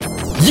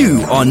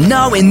You are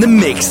now in the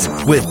mix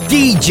with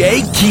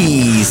DJ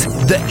Keys,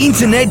 the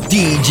internet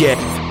DJ.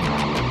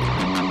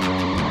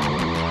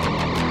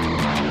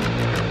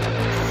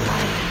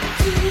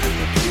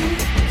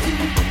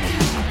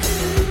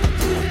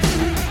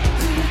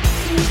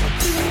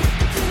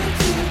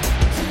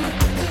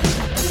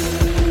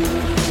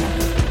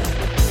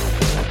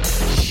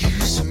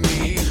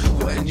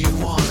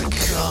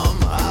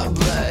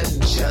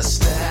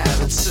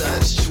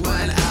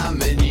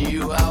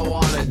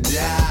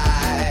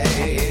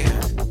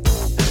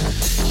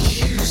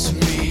 Use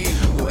me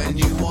when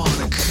you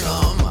wanna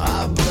come.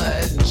 I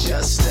bled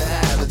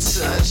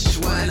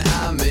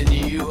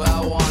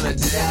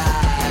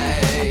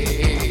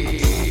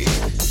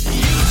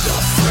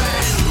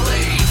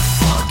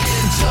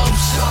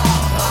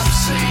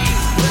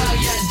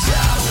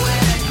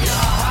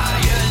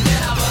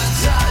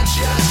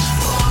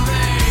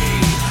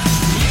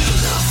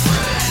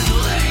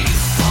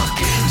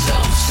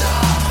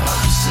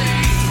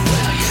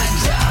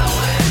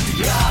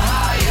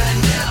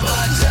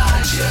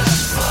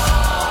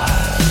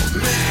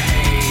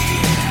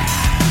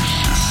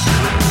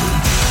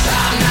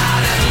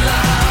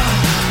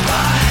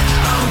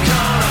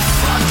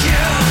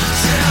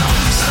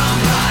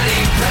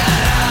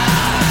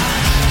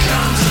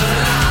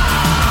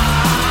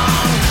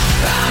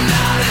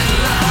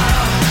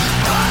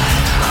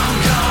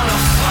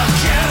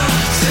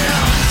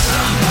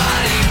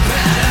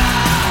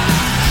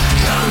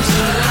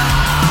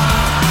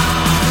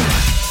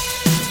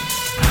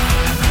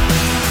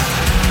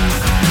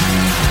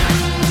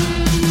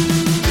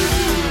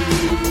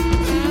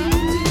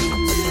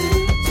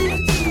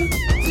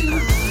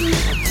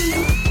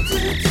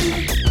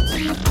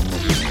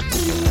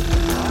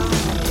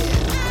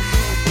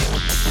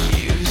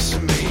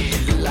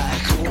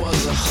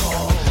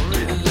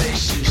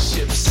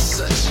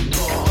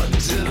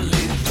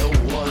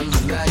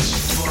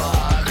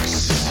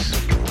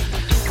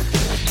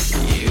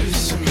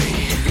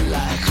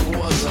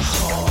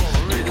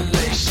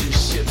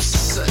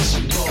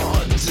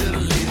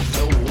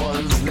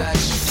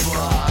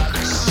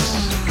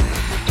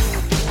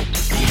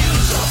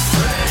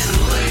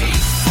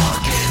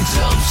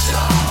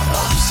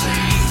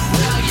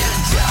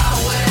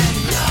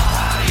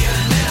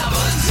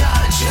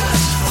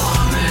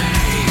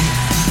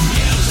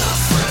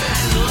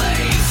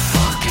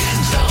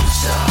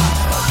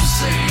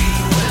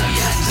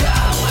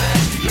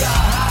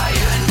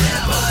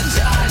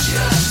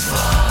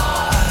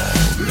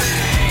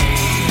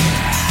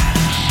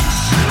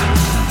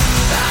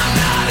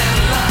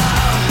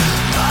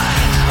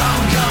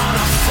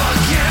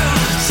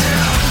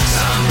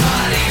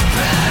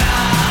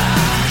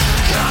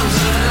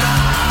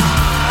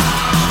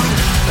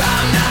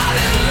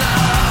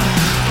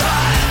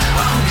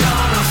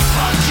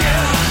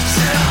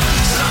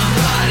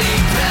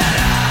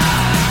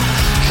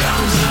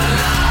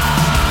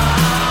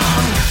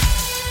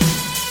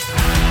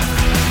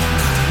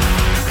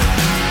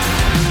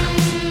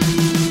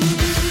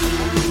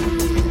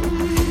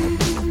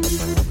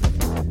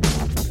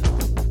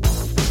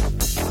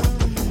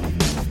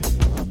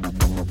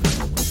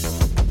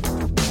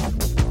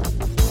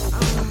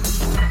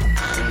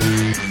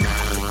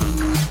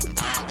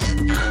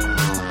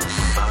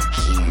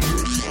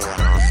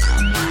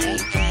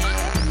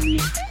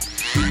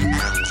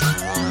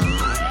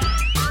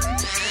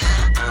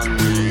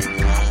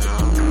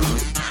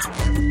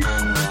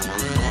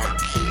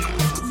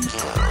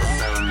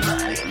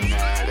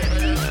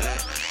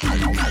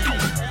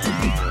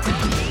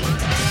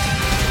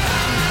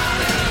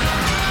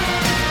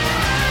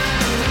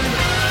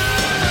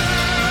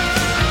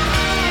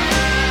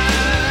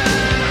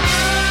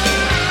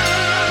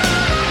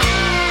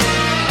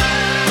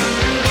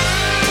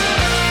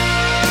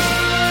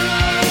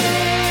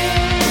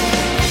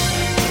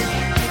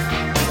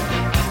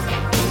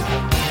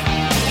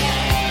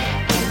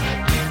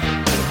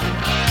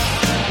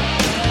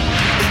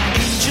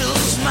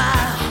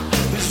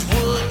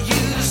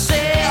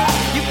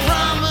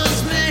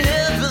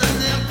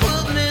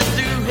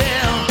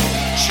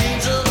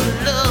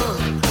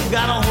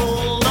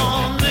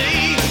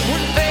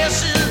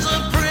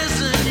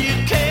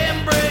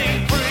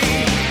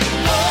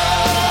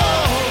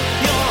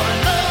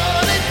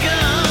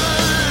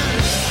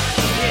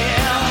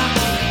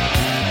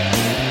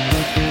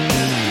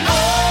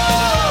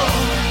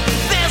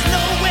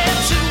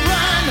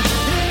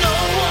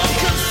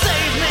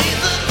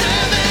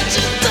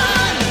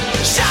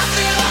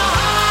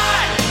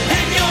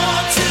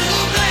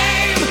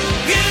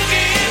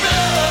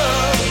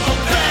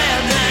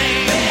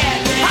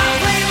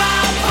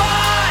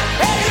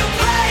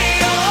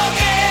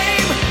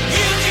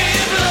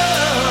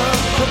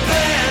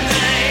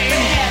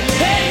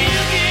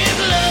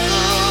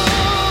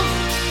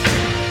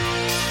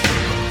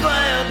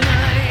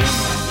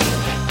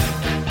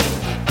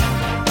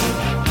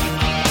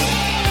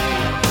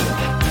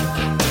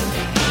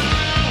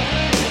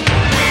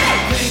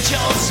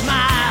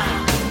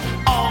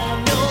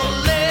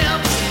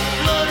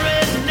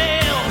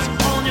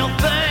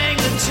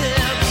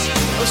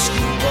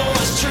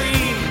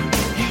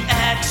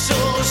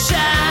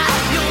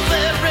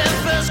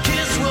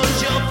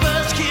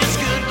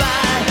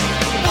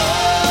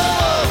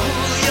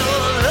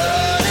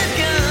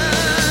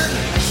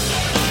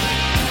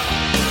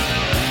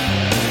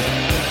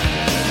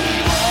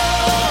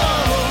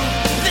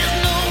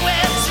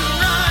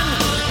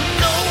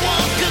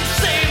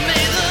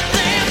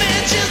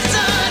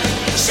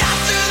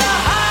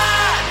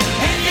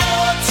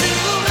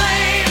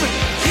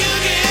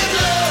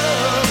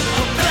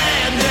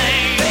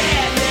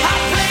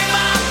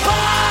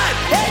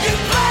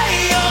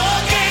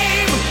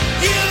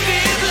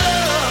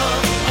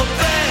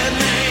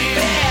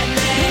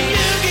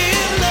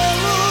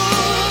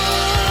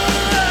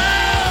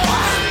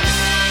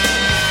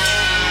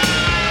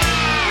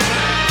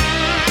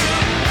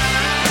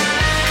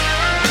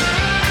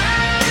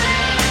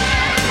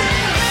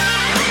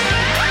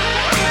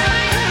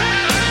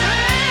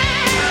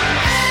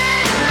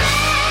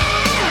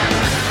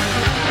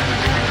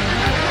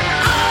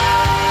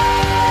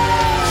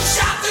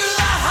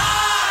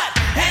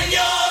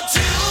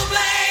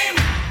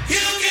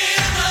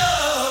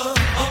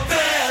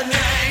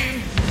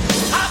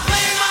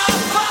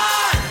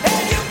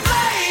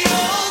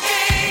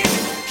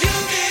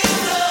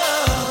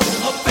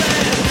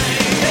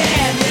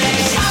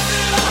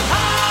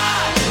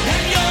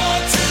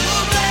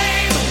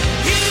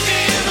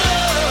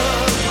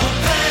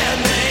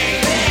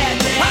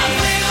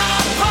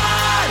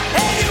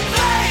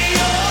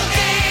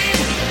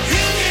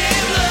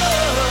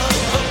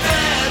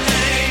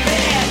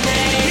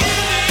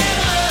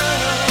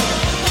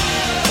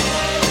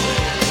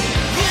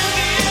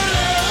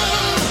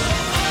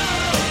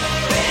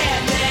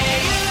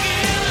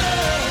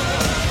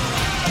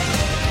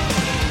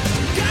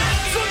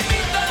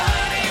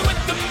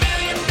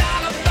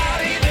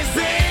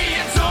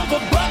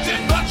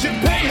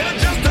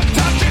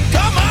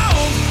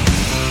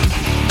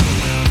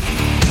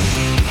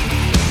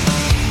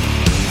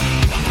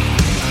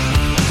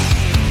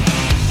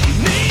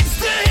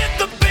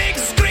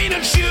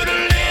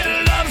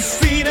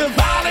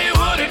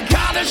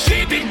that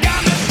she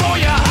began before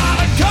you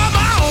hollered, come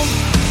on.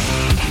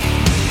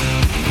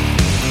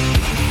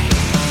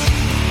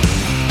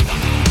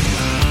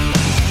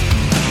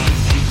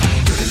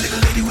 Dirty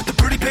little lady with the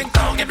pretty pink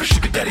thong, every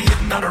sugar daddy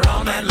hitting on her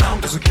all night long.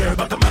 Doesn't care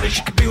about the money,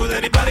 she could be with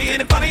anybody.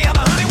 Ain't it funny how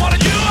the honey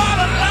wanted you all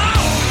along?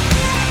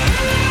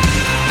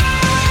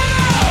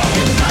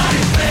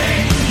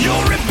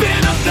 You're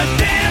ripping up the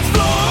dance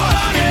floor,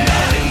 honey.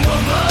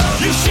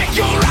 You shake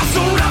your ass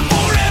around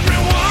for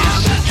everyone.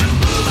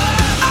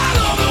 I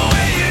love the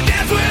way you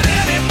dance with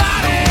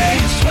anybody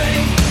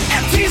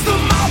and tease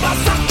them all by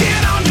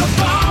sucking on your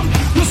thumb.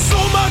 You're so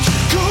much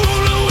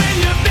cooler when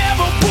you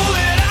never pull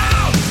it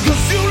out,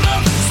 'cause you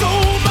look so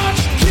much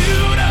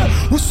cuter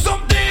with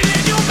something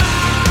in your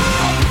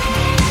mouth.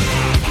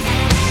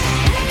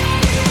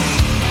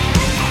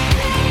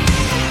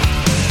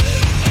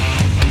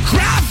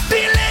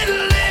 Crafty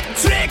little lip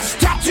tricks,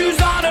 tattoos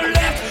on her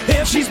left.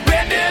 If she's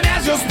bending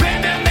as you're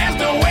spending, there's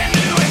no end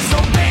to it. So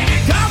baby,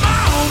 come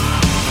on.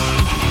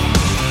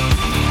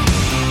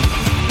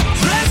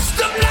 Dressed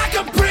up like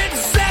a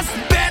princess,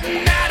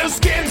 betting that her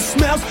skin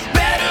smells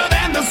better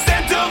than the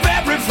scent of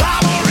every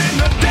flower in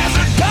the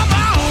desert. Come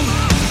on.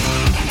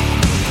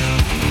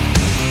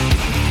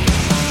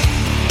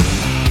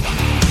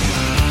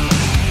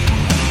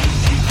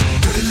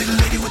 Dirty little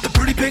lady with the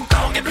pretty pink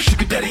thong, every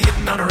sugar daddy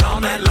hitting on her all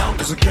night long.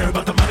 Doesn't care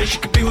about the money, she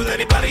could be with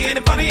anybody. Ain't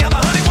it funny how the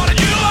honey wanted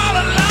you all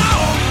along?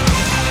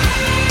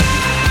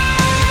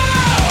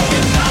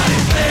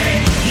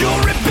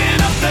 You're ripping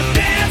up the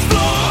dance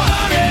floor,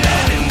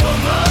 honey.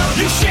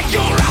 You shake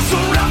your ass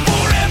around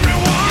for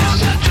everyone.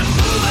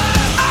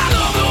 I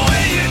love the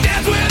way you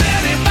dance with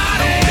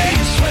anybody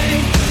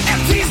and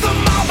tease them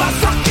all by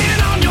sucking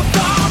on your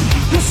thumb.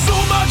 You're so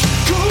much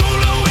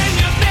cooler when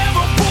you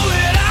never pull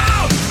it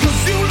out, 'cause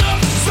you look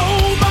so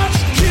much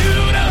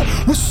cuter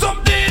with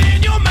something in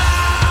your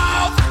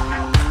mouth.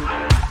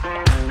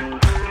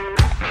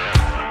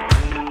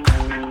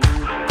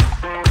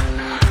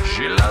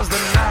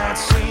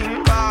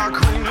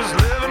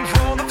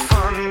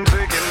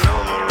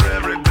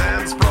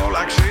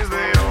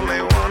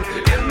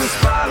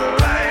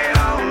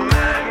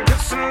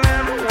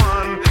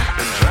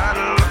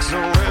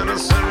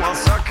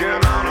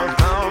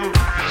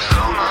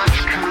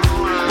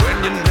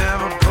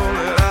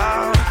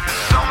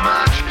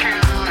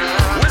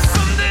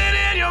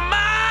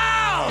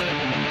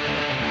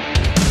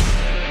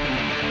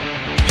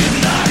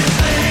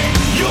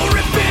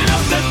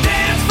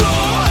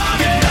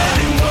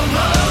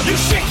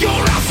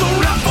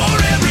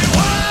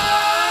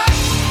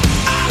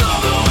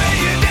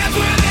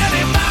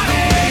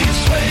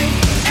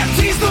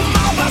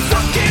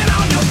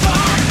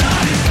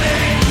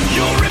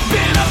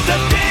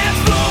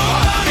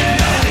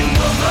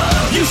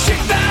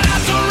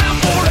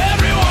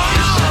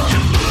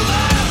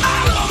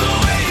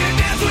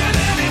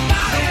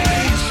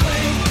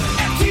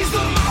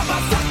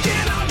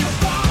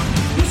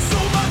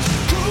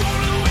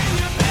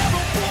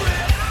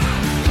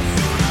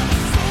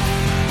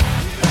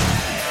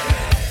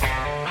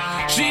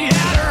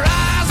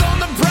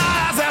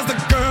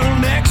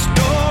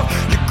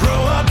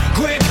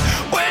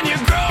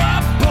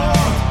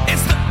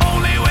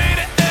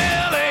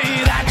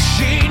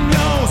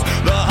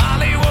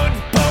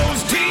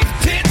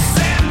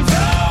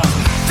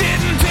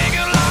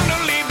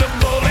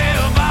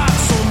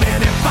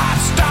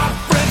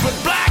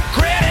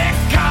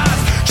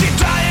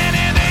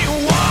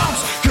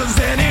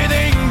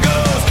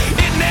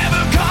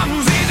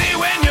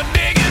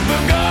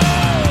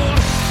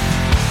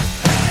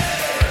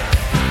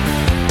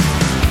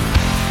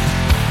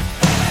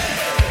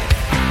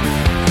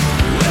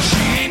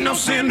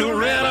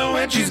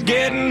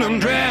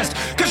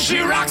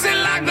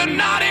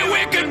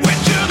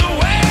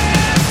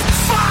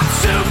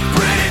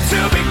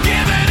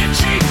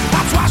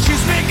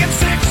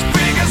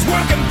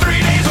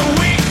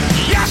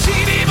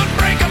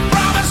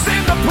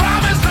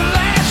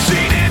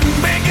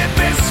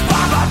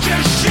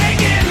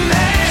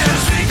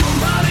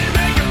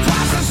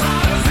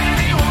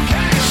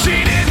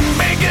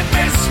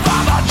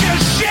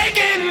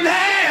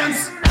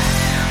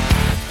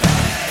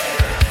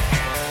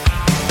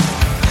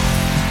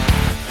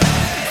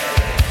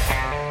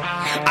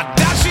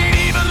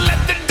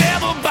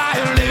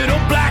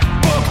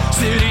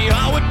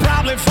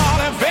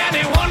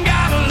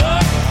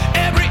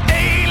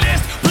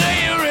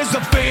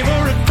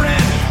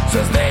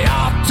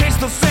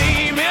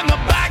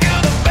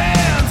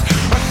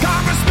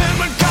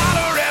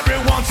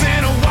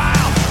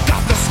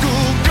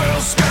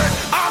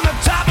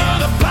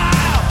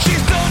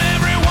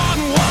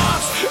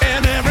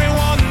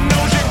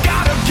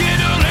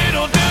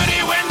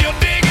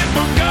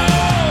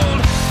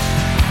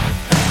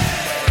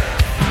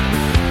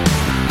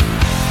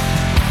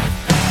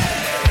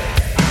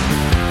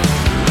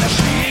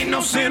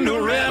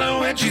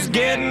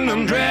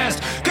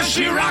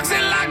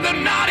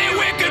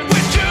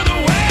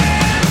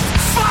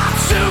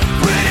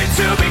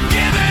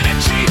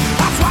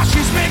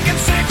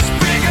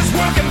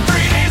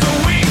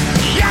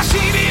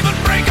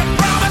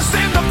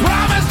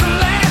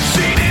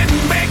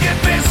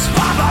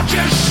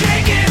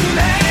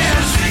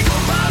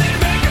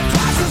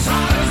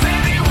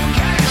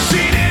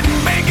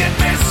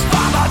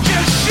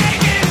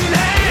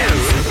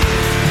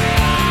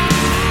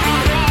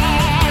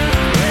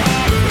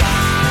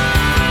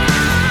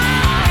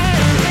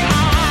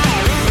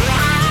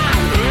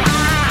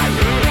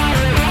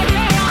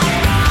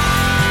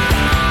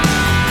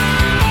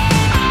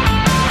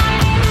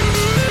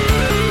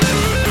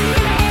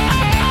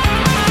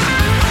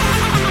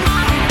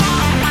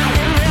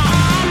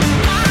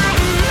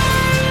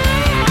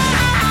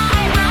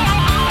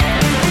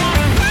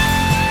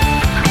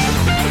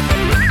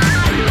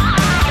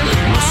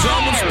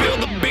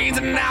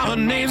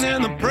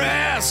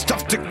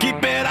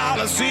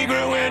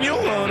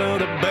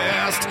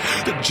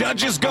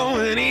 judge is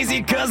going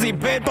easy cause he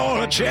paid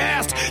for a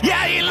chest.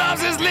 Yeah, he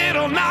loves his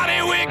little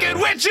naughty wicked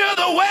witch of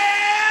the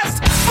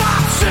West.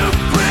 Fox too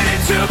pretty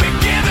to be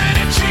given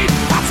a cheat.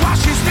 That's why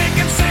she's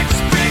making 6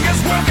 figures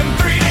working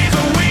 3 days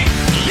a week.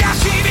 Yeah,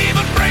 she'd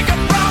even break a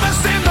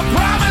promise in the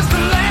promised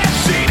land.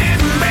 She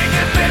didn't make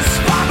it this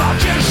far by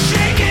just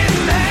shaking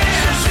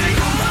hands.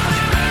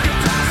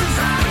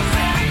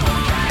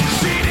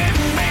 She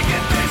didn't make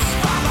it this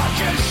far by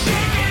just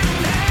shaking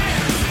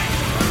hands.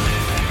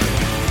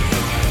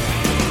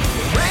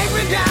 Break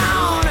me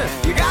down,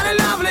 you got a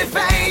lovely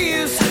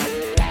face.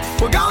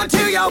 We're going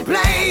to your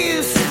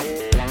place,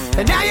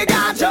 and now you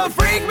got to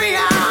freak me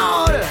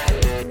out.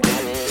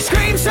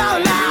 Scream so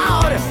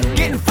loud,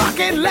 getting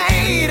fucking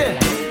laid.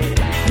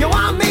 You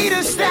want me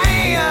to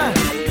stay,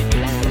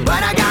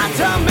 but I got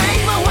to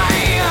make my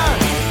way.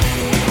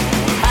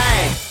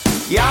 Hey,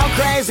 you're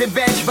crazy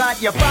bitch,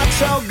 but you fuck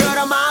so good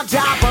I'm on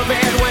top of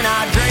it. When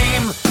I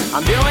dream,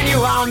 I'm doing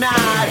you all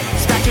night.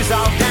 Scratches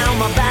all down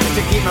my back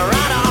to keep me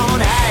right on.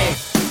 Hey,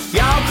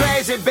 you're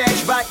crazy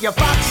bitch, but you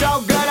fuck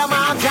so good I'm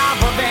on top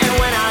of it.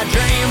 When I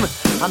dream,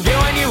 I'm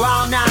doing you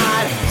all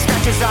night.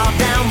 Scratches all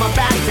down my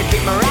back to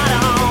keep me right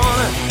on.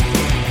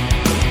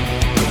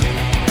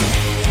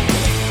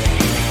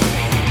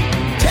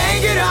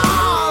 Take it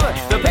all,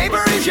 the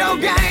paper is your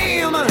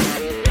game.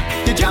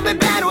 You jump in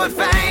bed with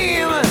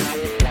fame.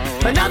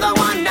 Another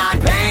one not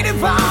paid in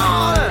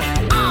full.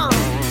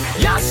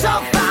 You're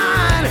so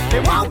fine,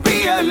 it won't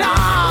be a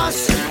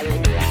loss.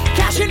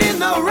 Cashing in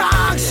the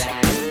rocks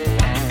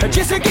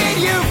just to get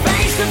you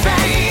face to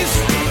face.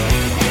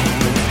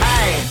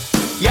 Hey,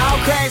 you're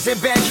crazy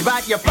bitch,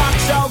 but you fuck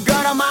so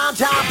good I'm on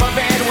top of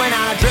it. When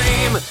I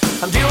dream,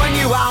 I'm doing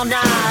you all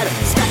night.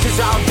 Scratches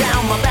all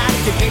down my back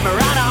to keep me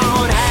right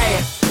on.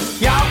 Hey,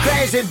 you're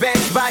crazy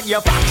bitch, but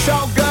you fuck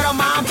so good I'm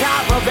on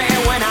top of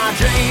it. When I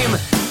dream,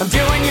 I'm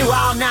doing you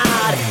all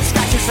night.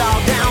 Scratches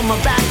all down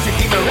my back to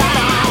keep me right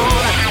on.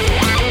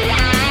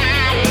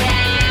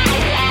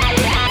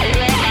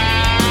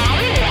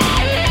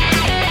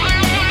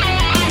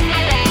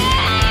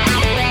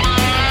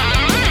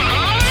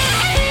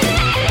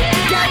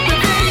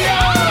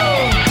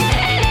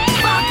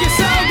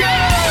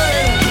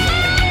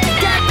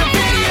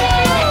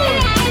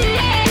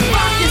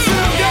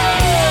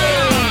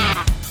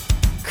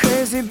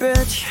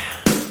 Bitch,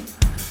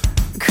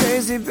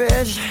 crazy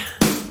bitch,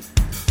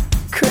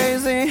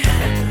 crazy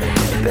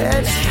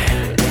bitch.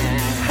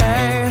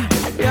 Hey,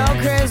 you're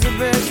crazy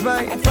bitch,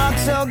 but you fuck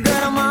so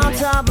good I'm on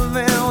top of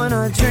it. When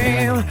I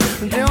dream,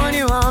 I'm doing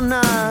you all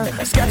night.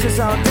 Scratches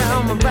all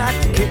down my back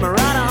to keep me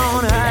right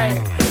on. Hey,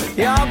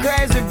 you're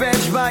crazy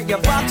bitch, but you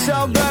fuck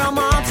so good I'm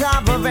on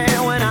top of it.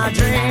 When I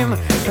dream,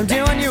 I'm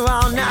doing you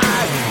all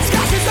night.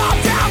 Scratches all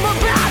down my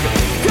back.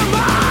 Come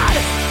on,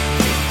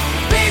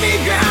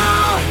 baby girl.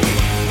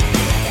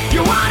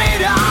 You want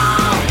it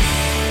all.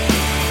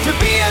 To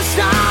be a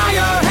star,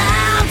 you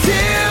have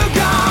to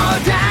go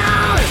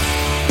down.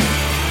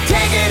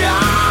 Take it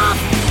off.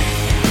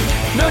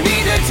 No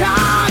need to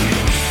talk.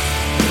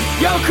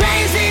 You're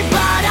crazy,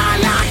 but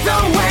I like the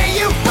way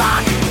you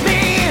fuck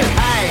me.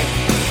 Hey,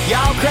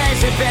 you're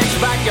crazy bitch,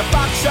 but you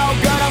fuck so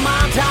good I'm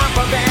on top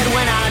of it.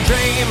 When I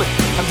dream,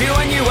 I'm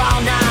doing you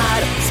all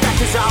night.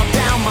 Scratches all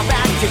down my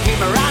back to keep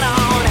me right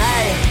on.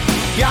 Hey,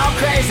 you're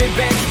crazy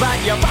bitch, but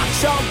you fuck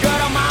so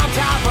good I'm on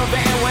top of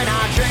it. When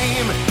I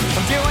dream,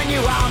 I'm doing you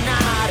all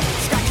night.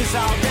 Scratches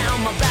all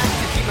down my back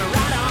to keep me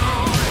right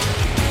on.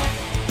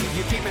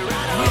 You keep me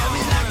right on. Love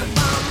me like a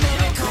bomb,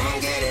 baby, come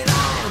and get it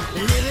on.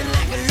 Living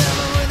like a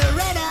lover with a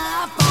red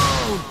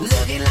iPhone.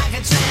 Looking like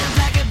a tramp,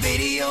 like a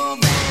video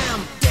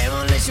bam.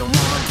 Demolition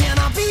woman, can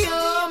I be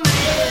your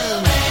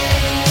man?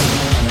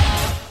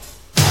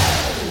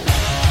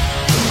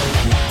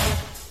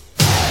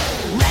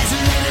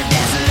 Wrestling and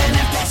dancing and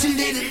a flashing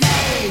little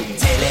light.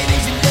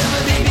 Television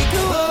lover, baby,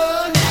 go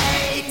all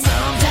night.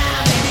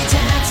 Sometime,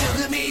 anytime,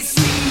 sugar me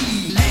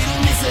sweet. Little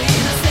miss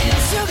innocent.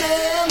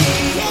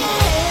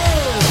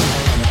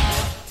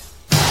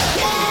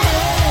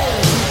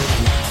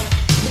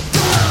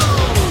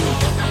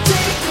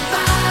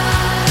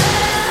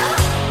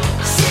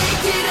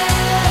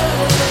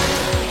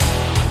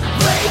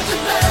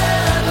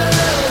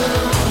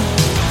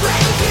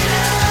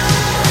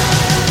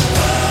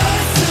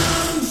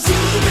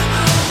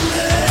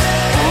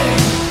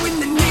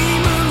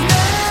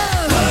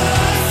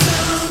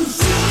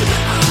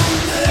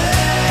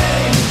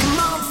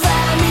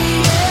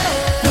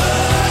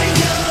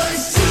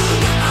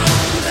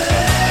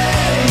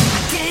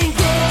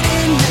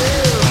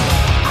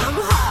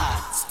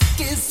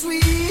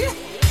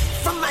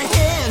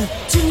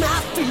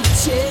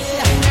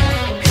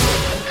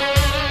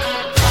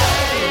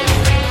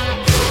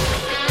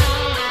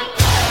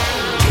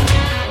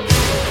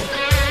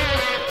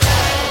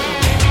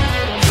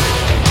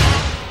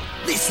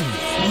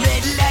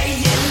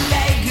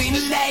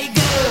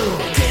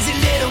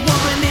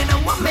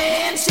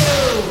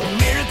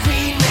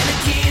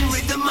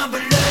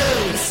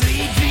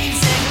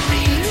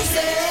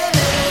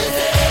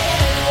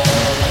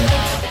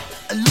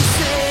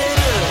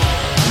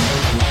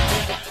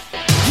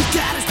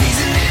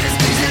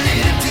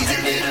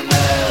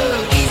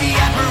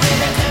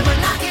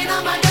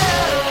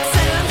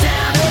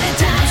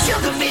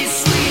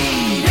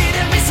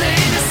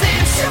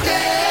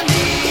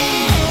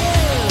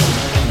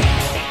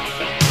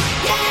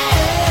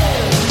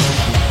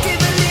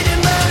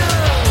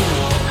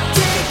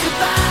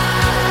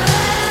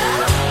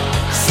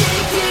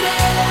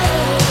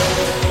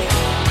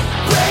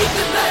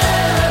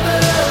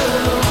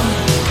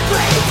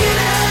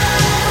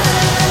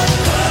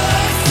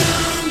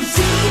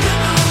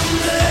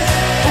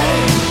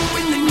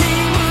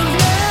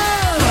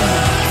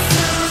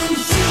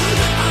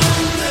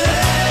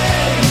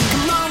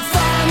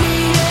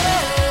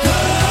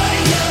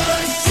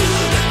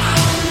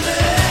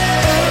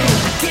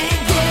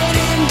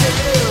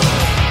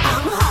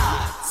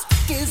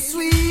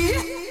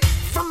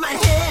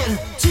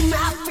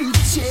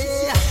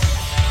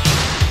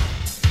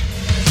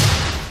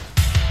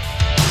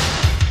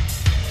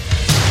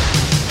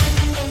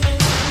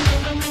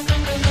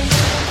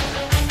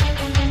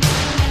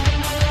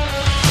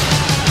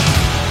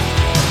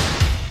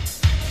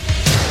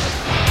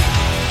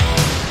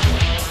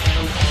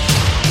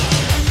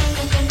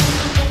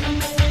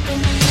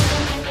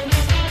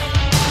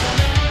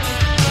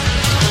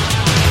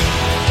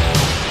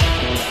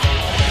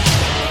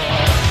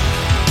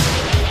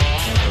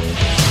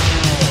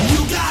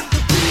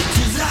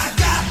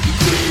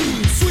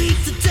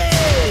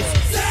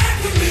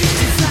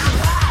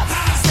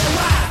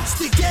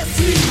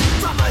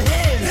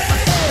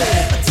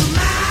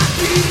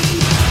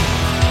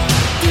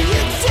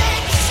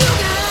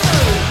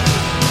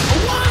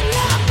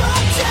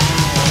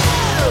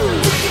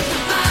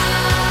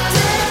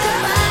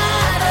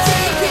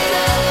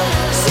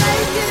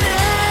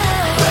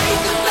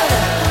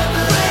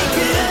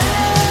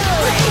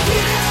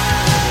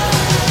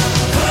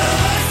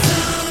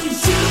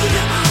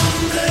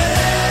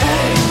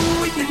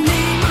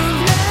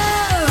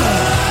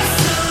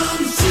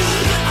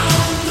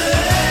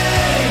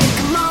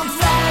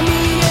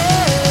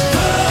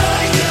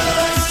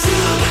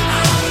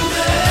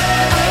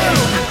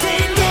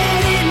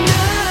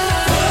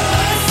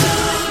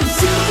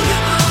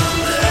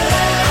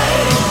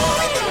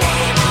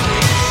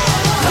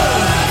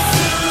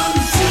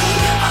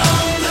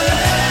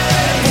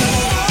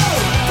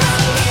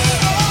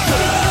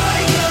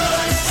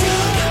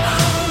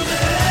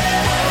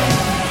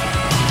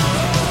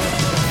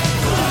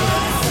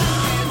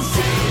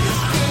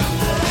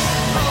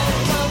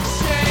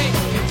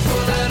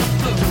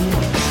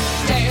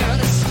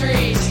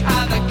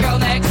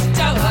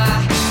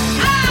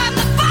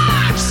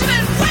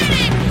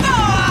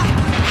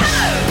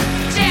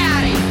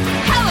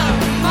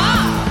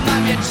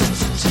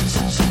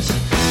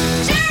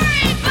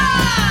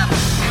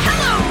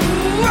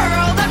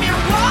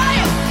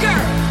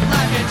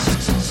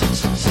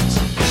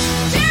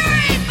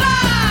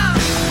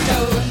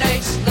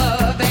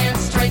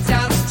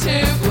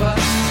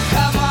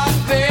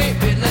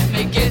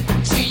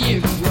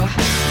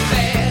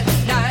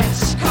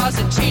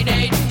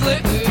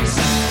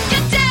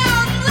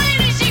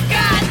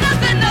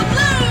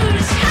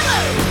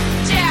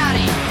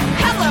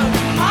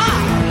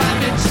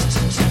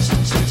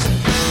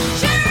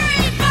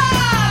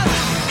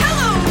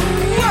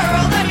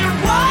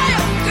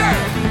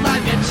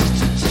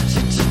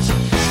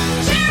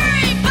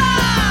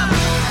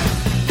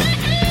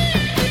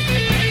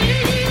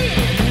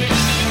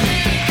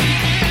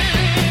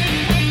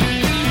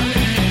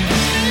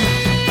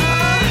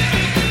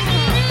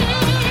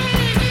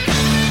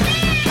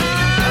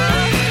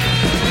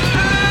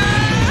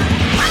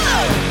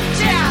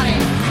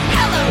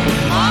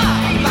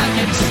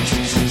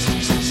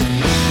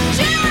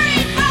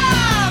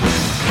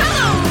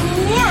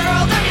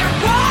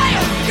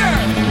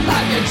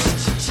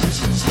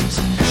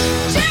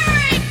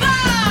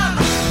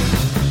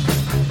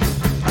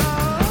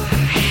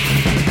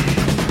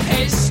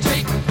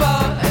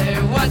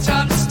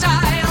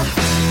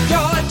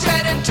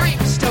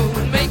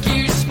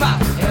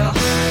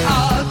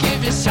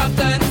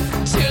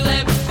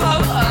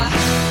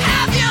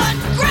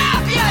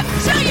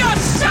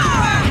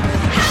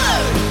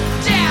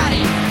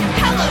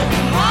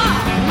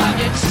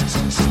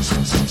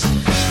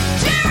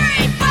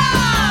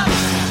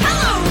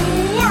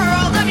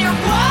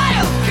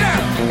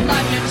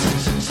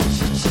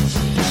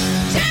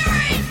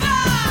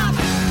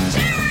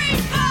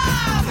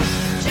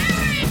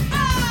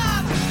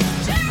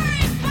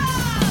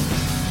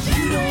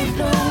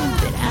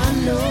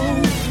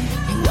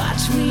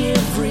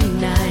 every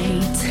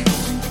night,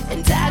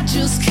 and I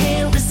just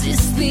can't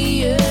resist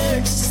the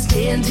urge to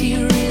stand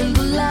here in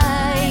the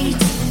light.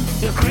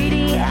 Your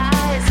greedy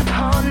eyes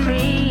upon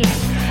me,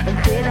 and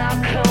then I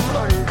come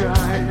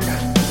undone.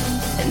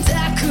 And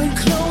I could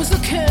close the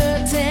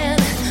curtain,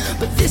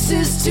 but this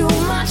is too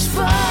much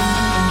fun.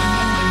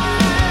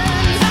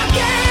 I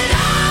get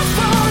off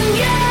on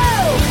you,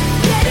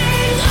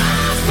 getting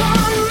off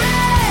on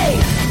me.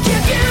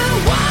 Give you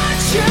what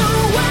you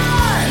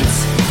want,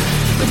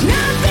 but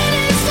nothing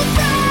is so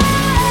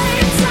right.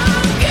 It's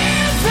all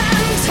give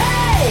and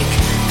take,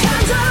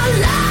 kind of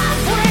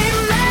love we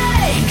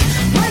make.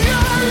 When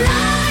your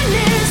line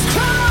is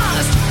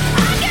crossed,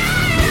 I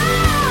get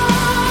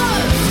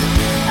off.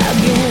 I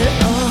get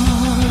off.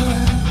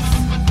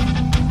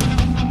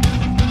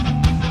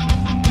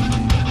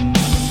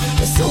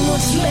 There's so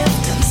much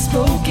left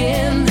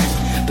unspoken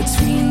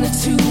between the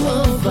two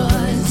of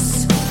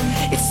us.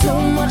 It's so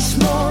much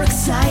more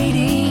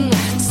exciting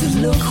to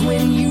look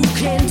when you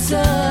can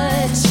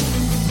touch.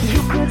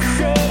 You could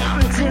say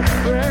I'm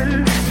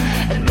different,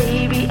 and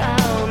maybe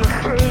I'm a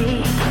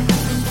freak,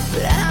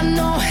 but I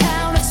know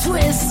how to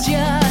twist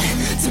you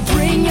to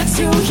bring you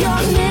to your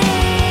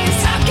knees.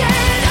 I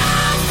get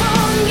off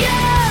on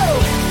you,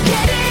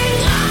 getting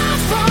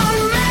off on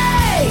me.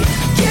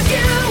 Give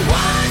you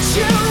what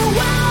you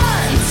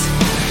want,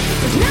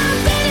 but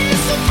nothing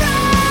is so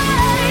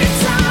right.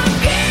 It's all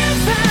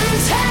give and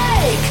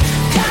take,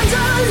 kind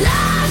of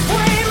love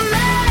we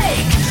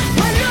make.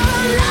 When your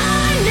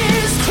line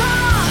is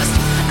crossed,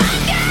 I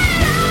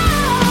get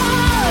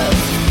off.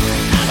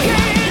 I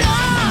get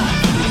off.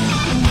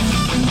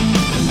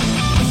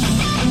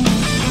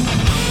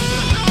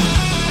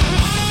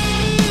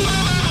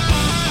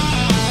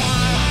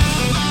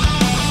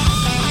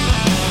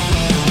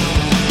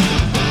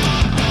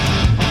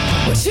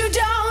 What you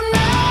don't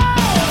know,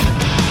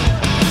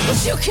 what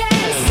you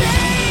can't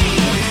see,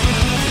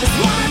 is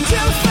what I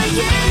do for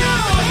you,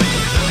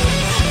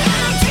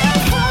 I do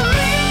for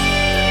me.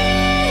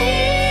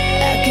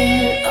 I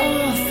get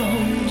off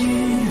on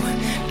you,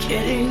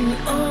 getting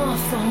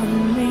off on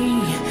me.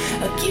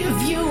 I give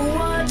you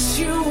what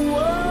you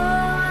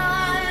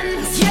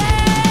want, yeah.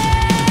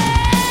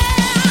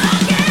 I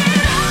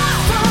get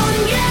off on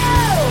you,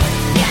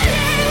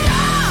 getting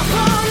off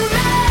on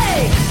me.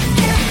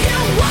 Give you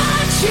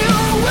what you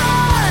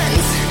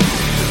want,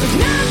 but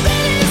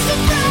nothing is so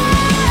right.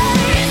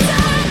 It's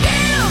all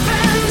give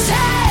and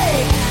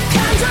take,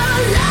 kind of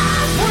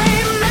love we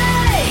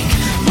make.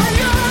 When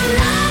your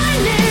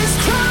line is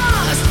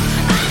crossed,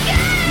 I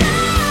get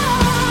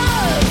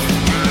off.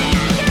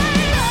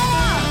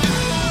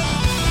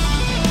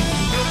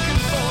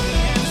 Looking for the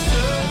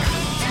answer.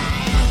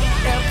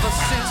 Ever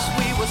since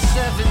we were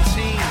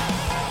 17,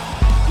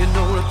 you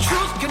know the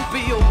truth can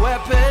be a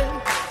weapon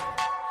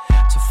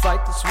to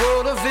fight this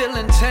world of ill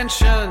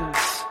intentions.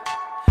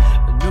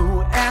 A new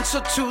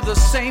answer to the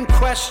same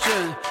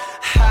question.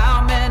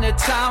 How many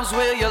times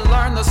will you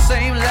learn the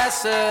same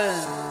lesson?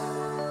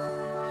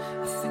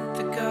 I think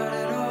they got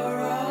it all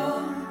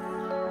wrong.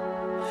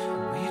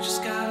 We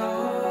just gotta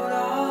hold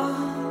on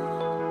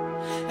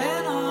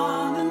and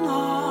on and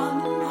on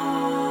and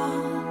on.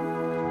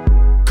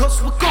 'Cause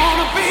we're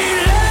gonna be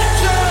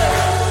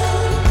legends,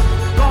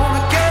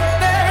 gonna get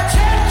their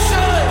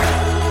attention.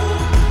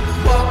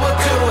 What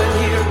we're doing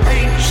here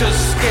ain't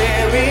just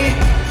scary,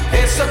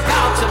 it's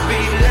about to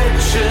be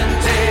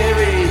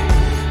legendary.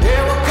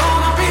 Yeah, we're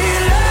gonna be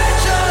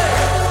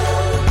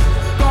legends,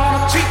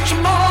 gonna teach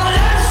them all a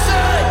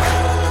lesson.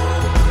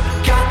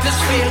 Got this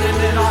feeling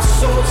in our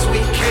souls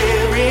we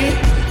carry,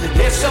 that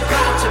it's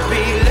about to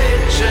be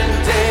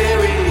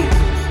legendary.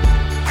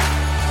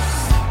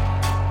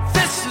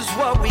 This is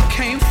what we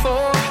came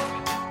for,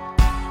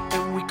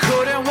 and we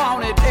couldn't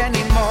want it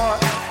anymore.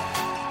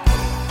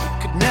 We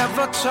could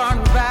never turn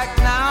back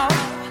now,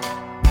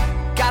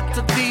 got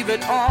to leave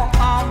it all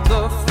on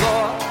the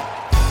floor.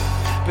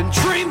 Been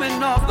dreaming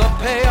of the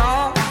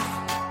payoff,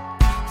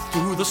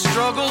 through the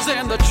struggles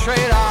and the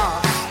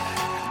trade-offs.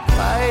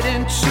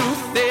 Fighting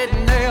tooth and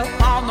nail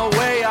on the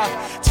way up.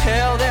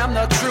 Tell them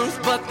the truth,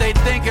 but they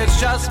think it's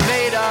just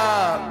made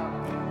up.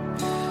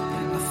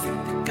 And I think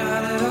they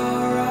got it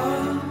all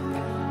wrong,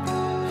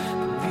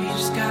 but we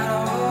just gotta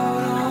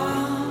hold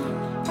on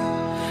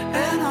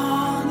and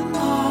on and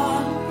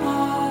on and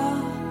on.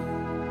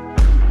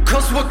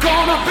 'Cause we're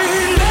gonna be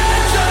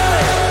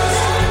legends,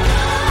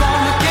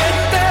 gonna get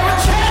their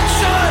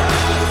attention.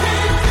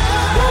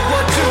 What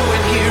we're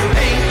doing here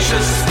ain't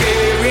just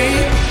scary,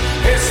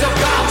 it's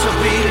about to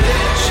be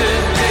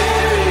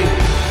legendary.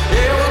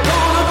 Yeah, we're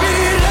gonna be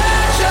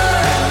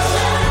legends,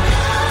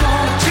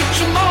 gonna teach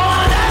them all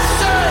a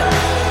lesson.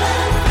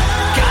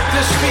 Got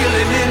this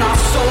feeling in our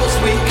souls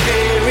we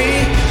carry,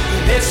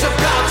 it's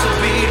about to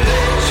be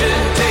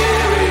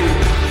legendary.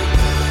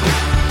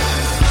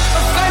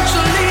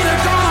 Eventually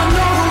they're gonna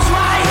know who's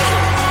right,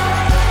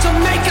 to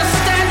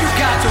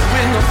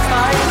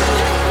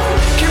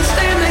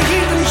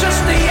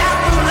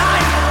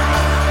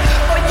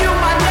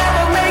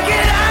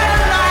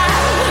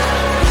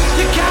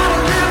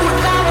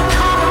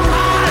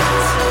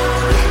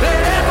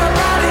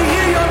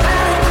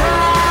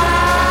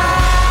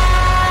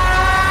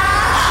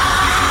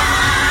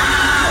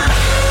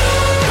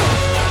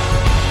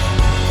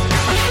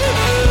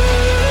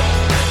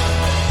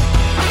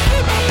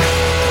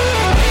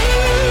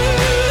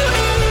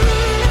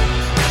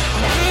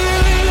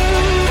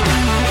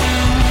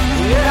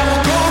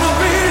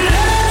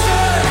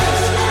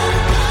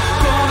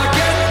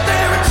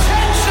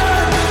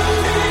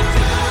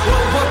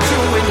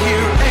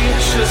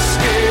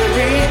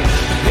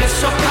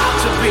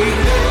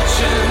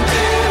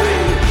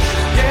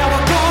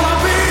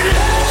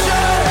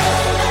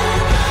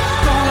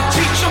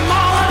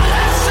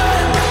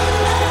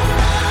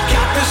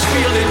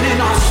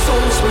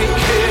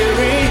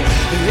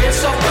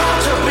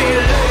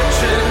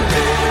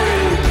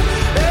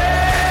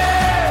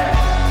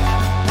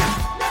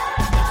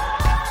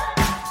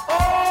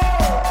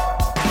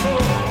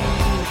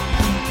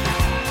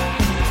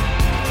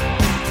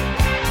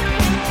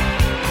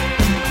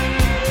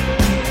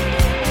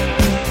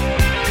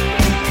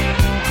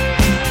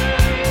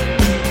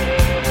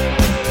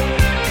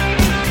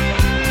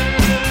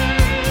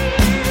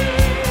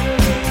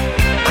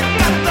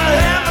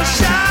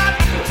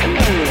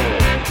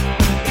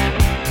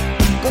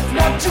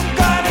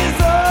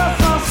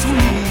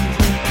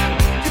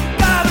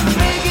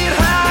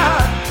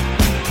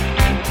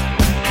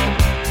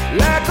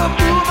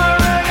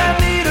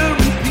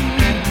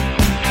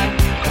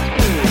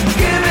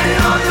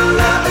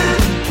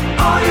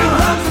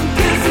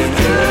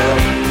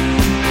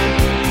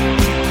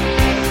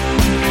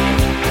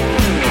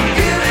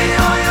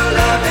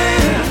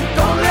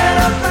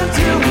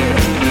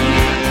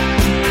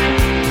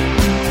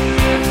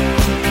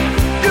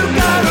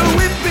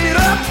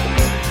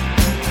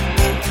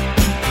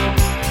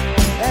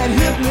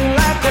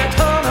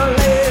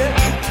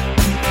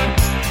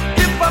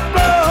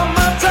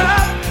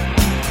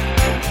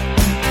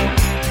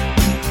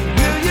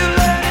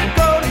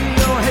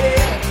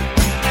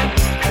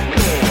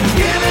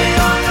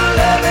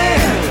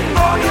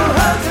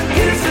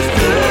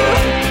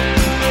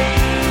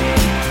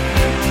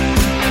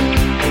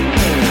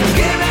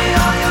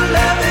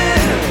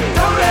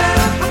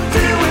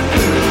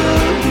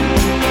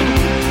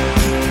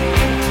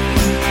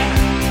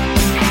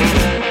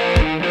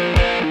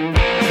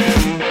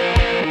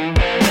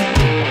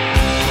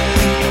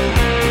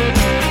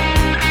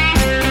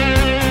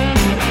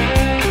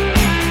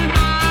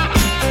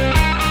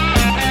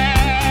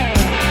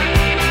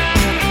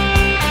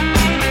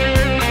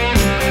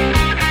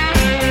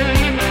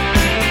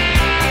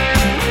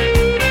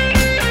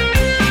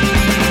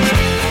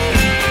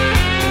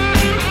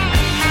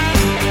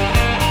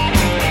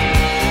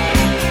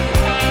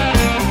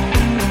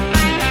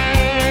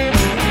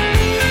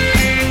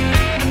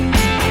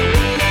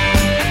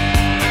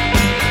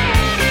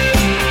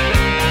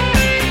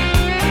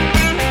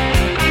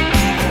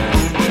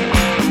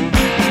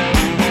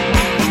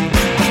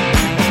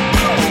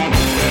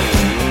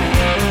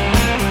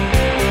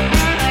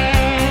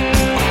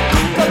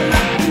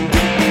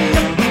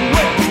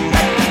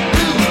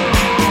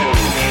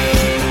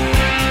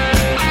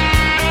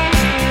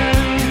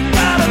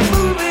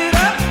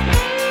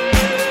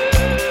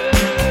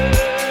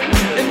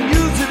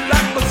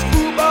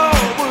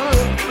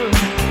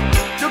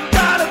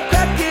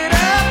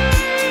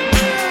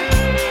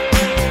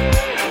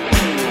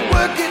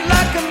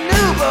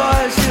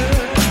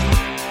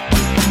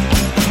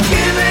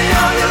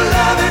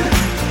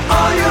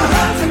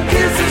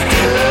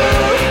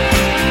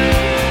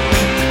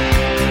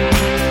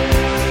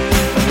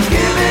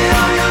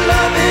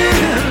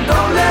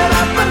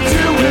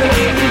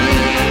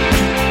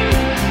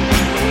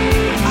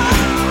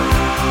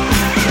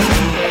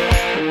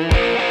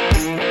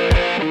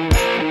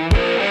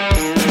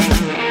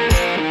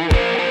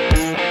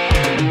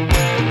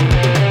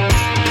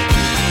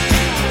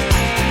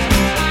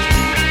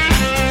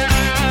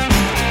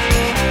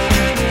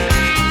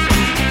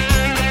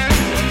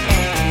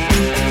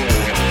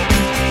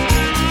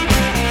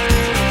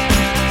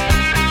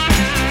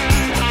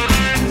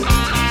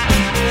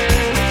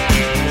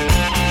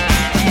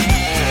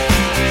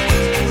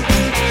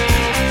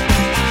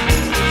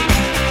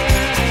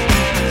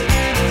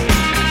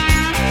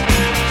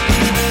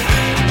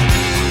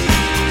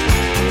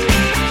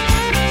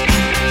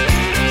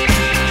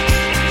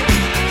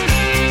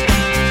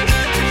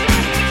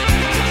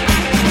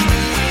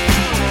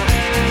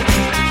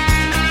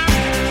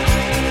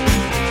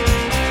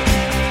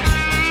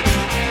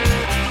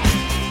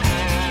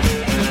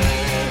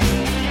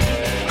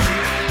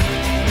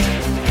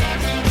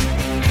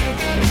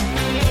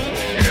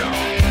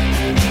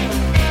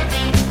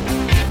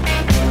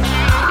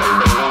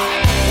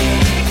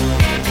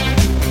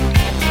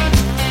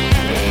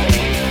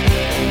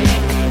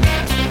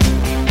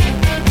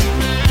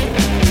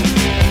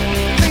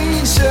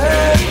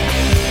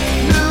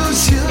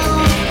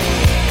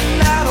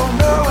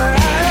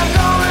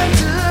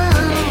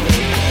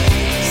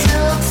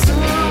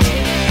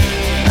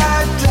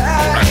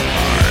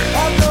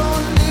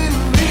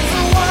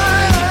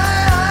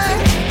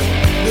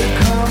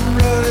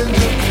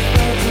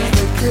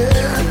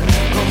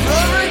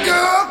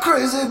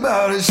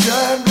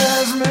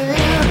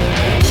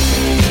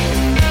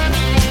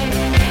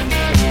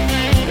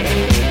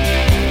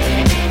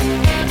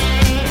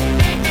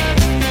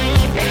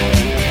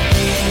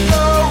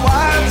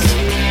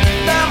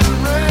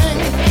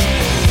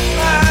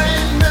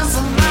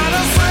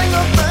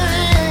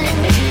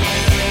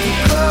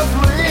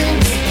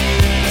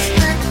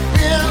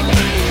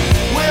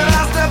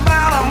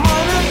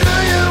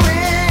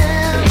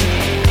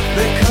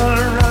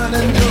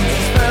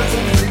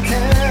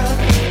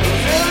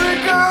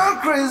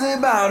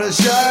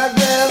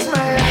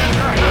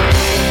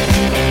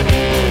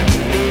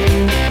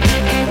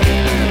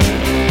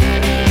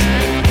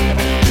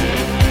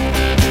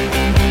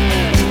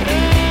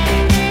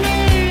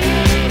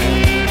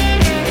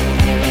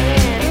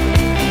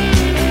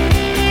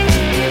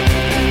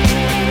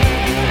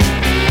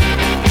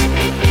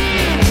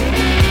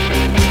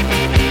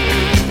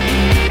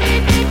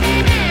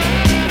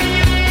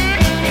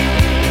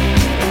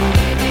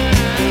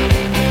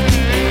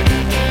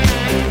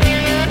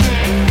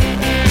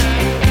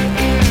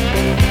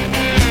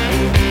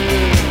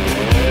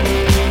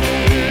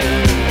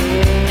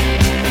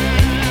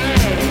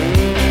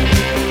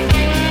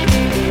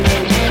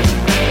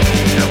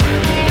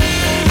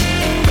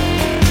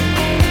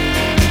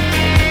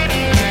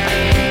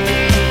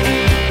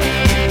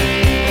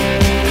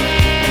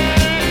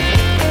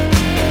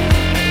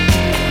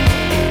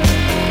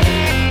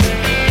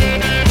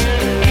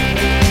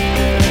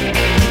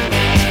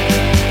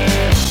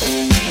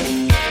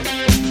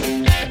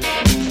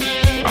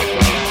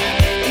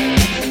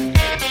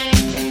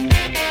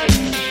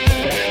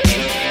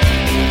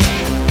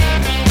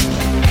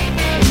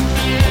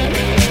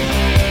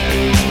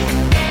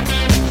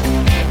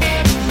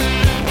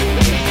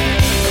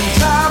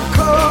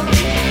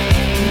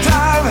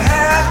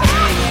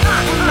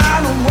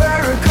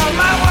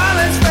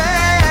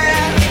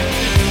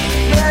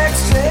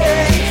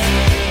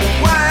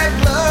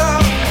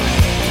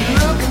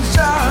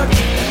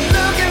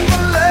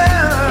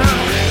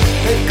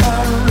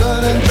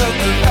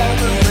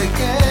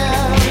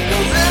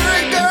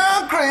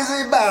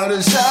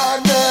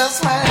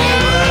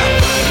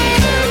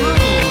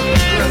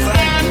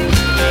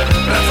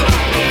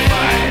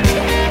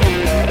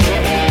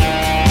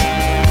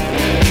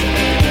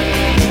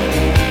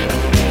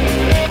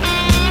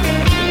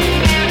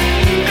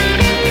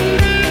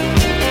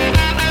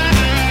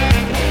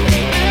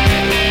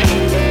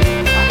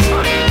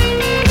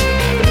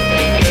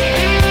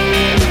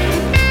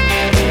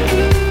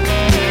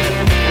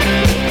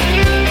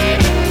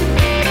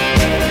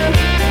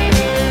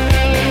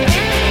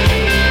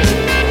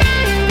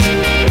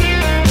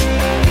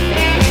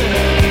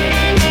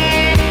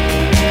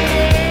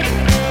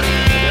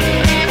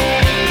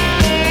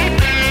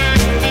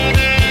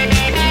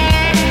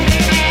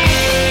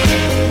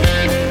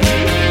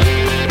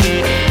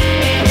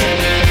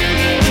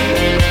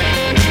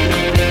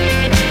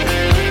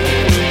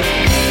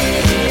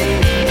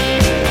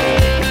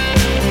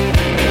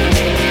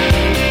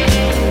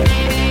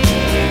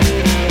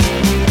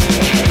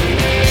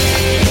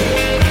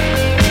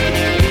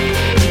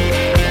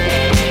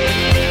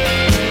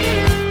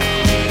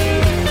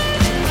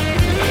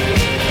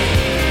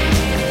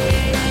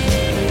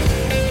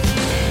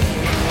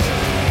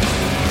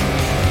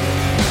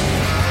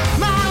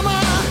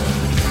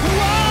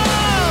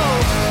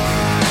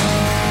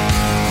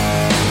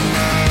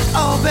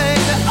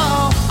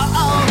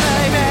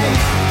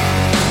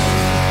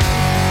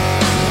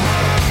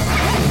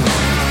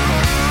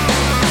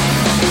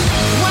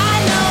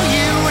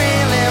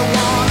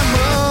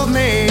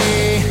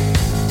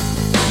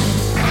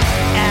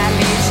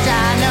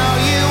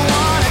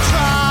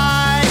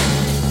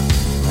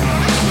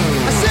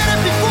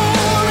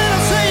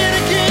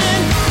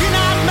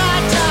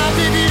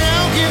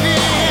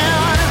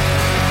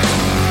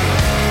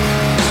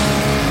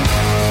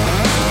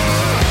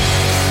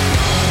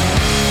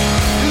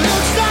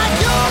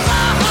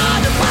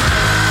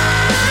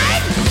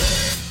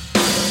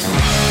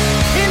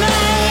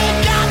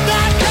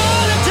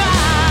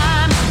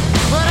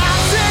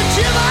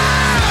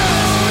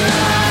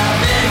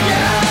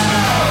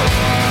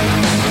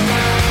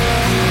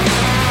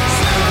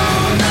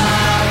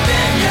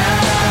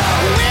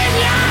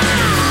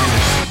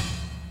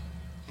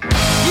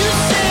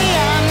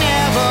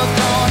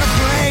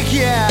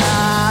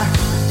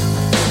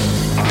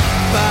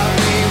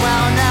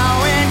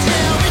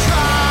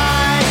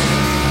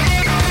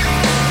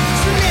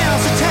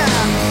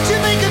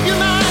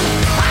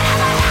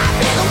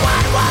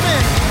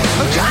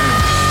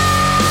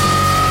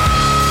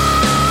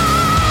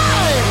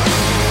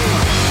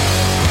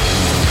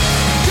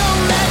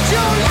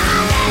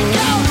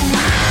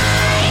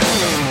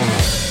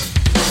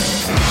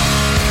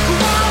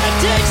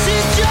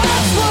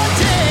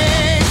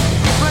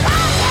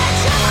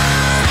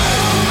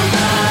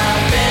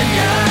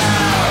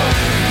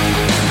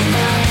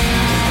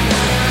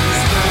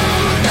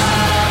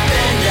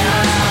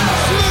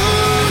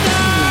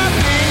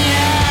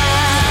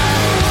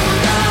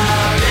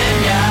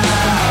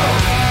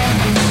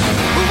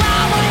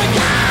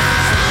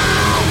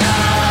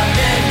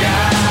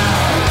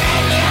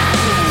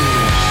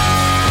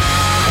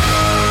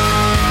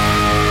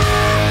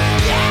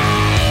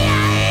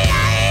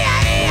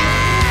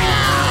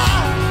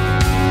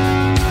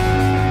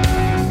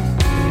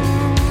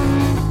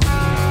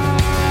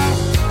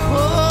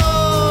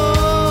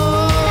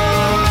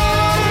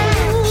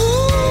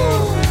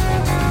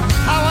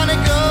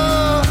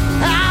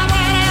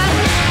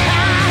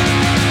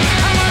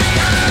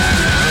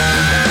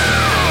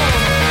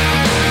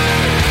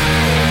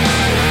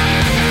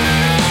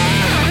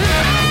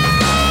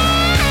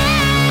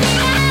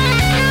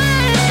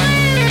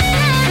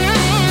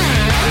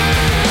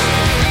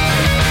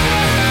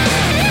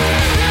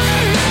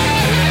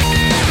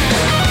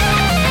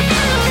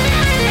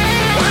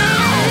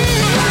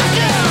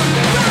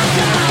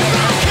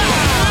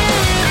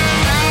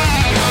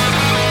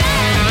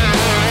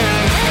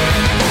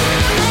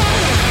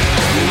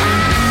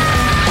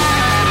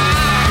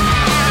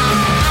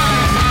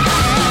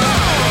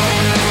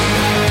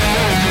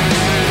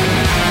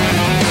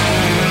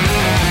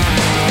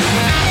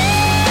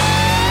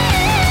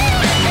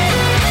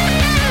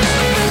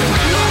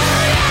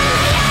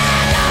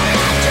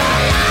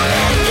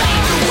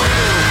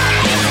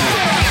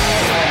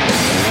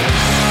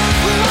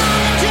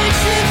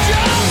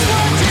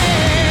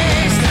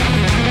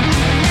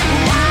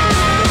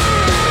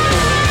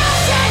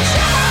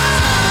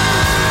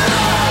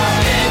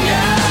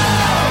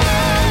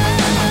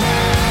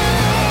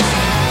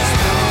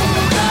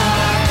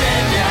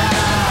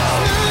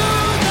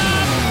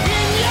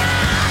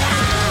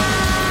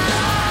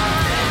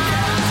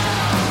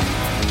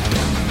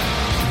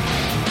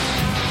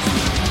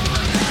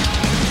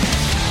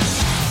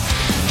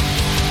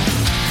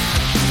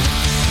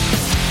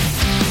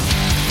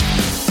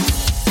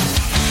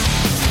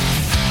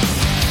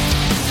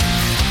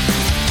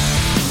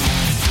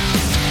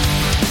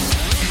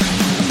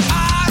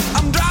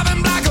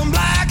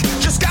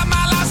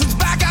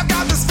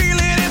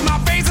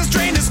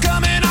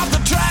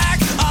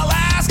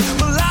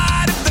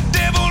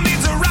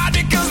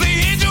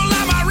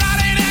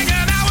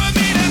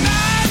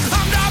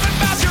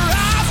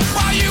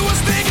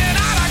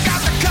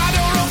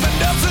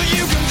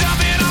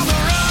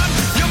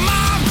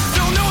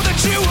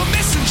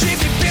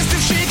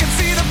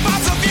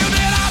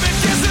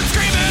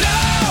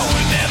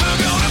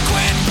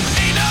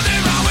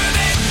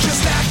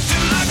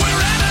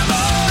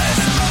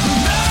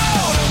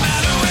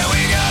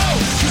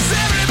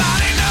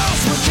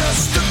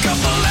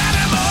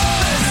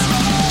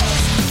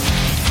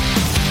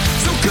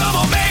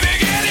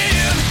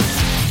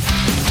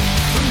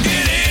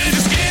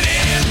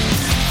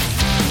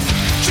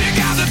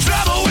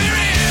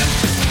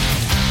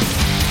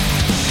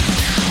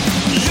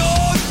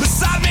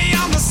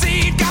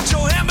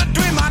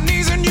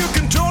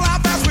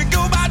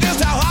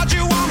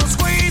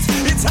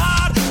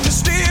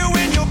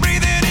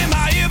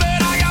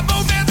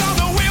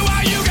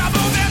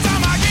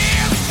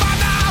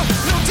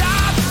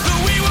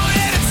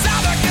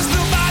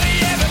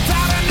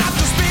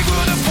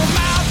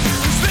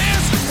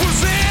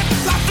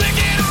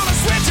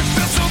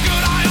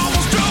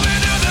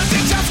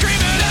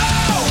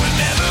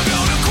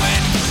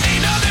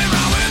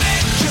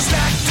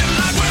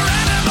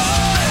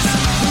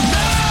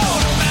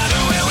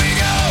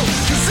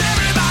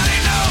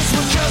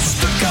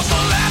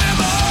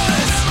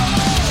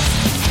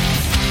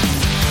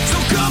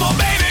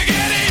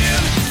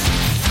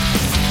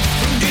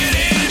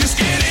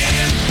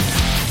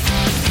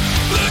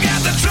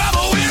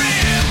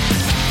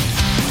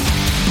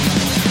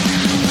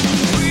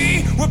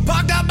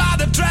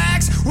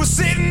was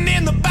sitting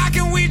in the back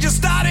and we just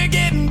started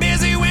getting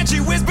busy when she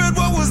whispered,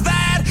 what was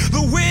that?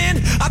 The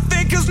wind? I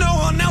think 'cause no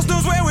one else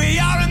knows where we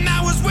are, and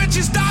that was when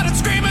she started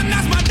screaming,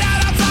 that's my dad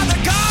outside the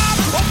car.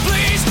 Oh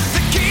please,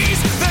 the keys,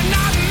 they're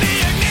not in the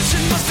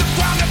ignition. Must have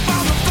wound up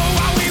on the floor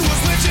while we were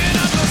switching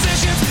up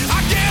positions.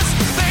 I guess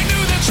they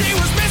knew that she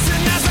was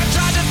missing. As I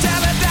tried to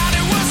tell her that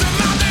it was a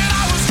mouth that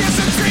I was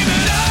kissing,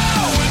 screaming,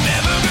 oh, we're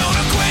never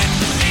gonna quit.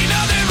 Ain't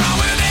nothing wrong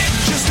with it,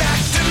 just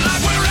acting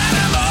like we're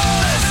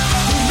animals.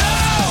 No,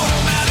 no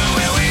matter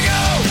where we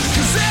go,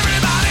 'cause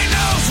everybody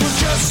knows we're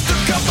just a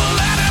couple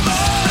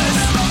animals.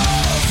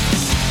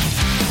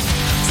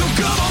 So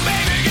come on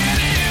baby, get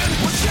in,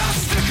 we're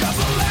just a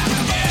couple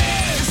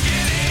animals.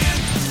 Get in,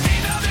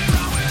 ain't nothing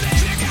wrong with it,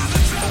 check out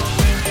the trouble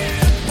we're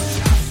in. We're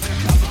just a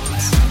couple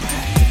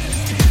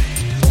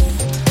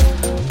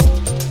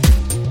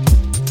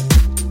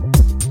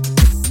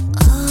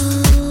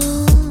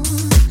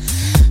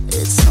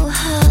It's so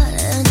hot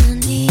and I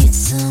need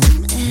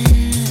some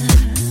air.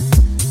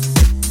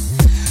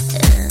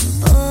 And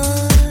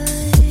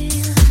boy,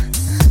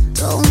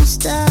 don't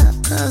stop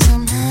 'cause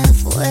I'm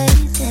halfway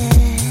there.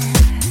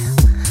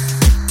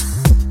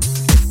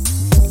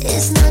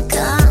 It's not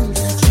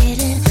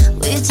complicated,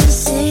 we just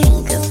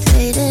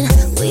syncopated.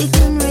 We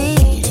can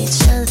read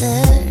each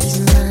other's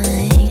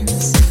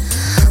minds.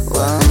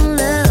 One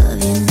love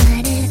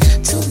united,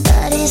 two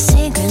bodies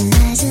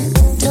synchronizing.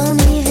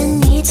 Don't even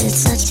need to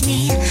touch me,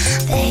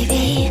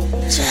 baby.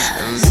 Just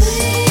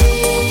breathe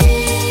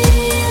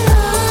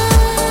on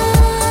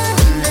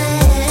me.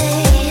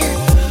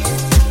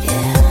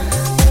 Yeah,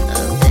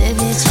 oh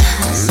baby,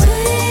 just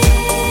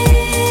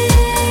breathe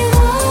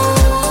on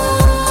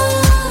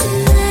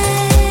me.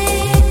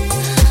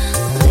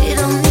 We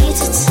don't need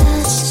to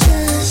touch,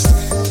 just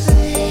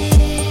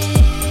breathe.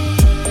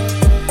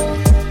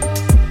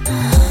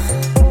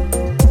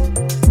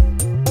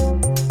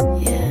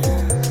 Yeah.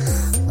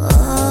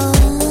 Oh,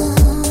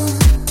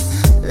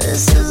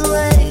 this is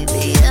way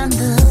beyond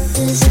the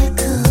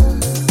physical.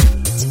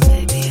 It's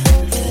way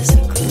beyond the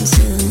physical.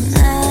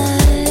 Tonight,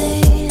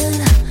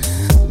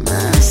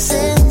 my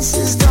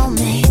senses don't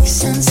make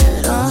sense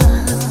at all.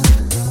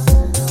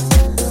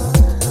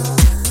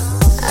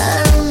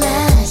 Our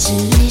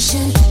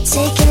imagination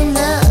taking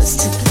us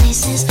to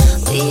places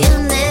we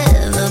have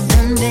never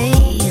been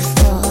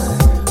before.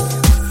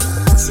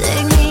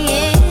 Take me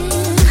in,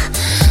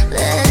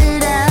 let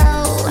it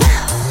out.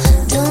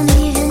 Don't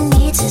even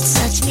need to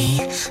touch me,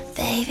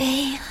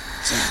 baby.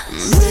 Just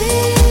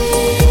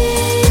breathe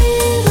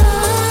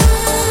on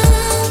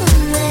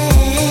me.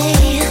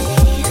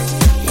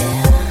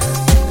 Yeah,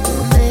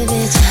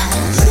 baby,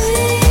 just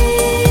breathe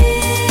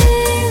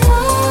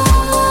on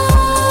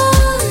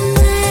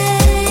me.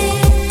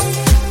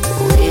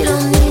 We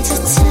don't need to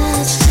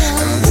touch,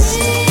 just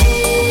breathe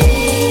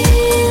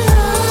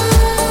on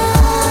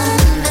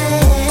me.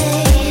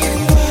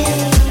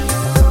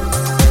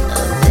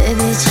 Oh,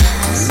 baby,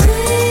 just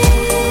breathe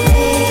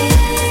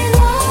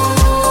on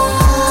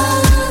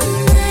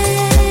me.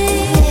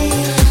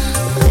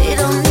 We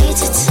don't need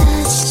to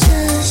touch,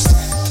 just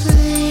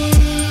breathe.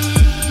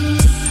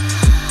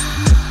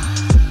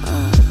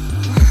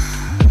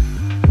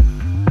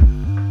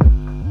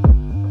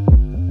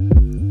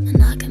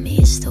 Monogamy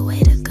is the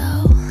way to go.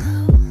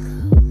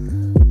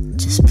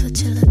 Just put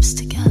your lips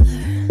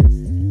together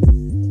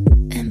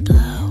and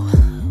blow.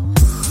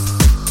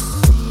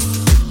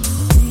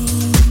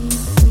 Baby,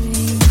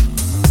 just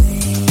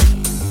breathe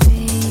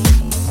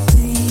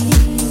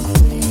on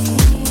me.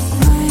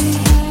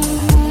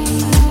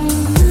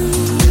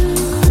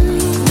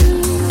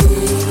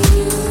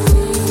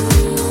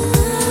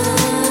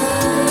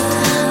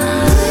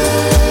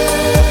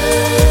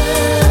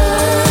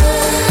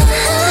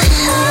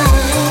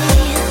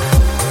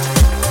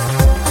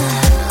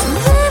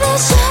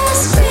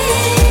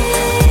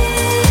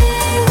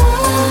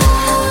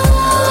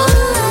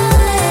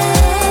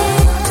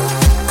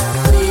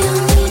 We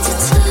don't need to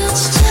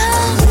touch,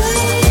 just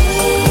breathe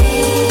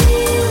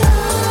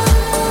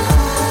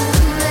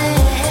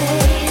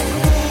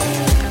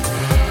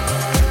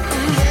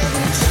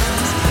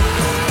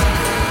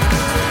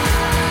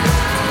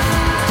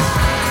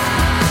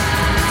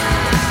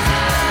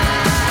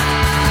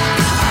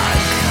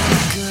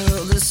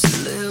Girl, this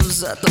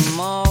lives at the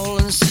mall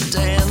and she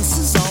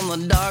dances on the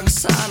dark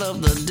side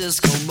of the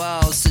disco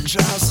ball. She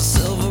drives a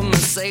silver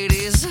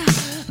Mercedes,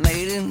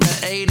 made in the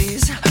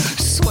 80s.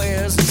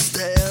 Swears and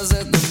stares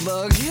at the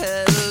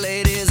bughead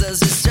ladies as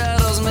she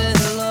straddles me.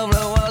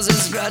 Lovely was it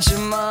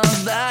scratching my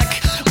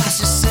back while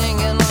she's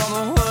singing all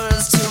the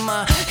words to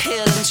my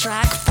hidden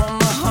track from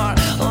my heart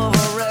of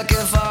a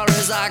record far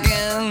as I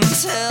can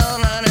tell.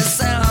 And it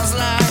sounds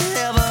like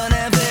heaven,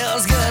 it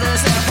feels good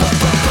as hell.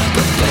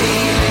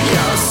 Baby,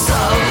 you're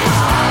so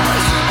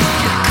hot.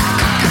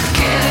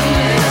 Give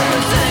me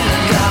everything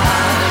you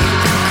got.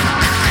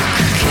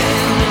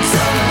 Can you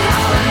tell me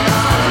how to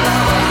not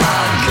love a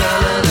hot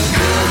girl in a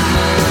good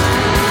mood?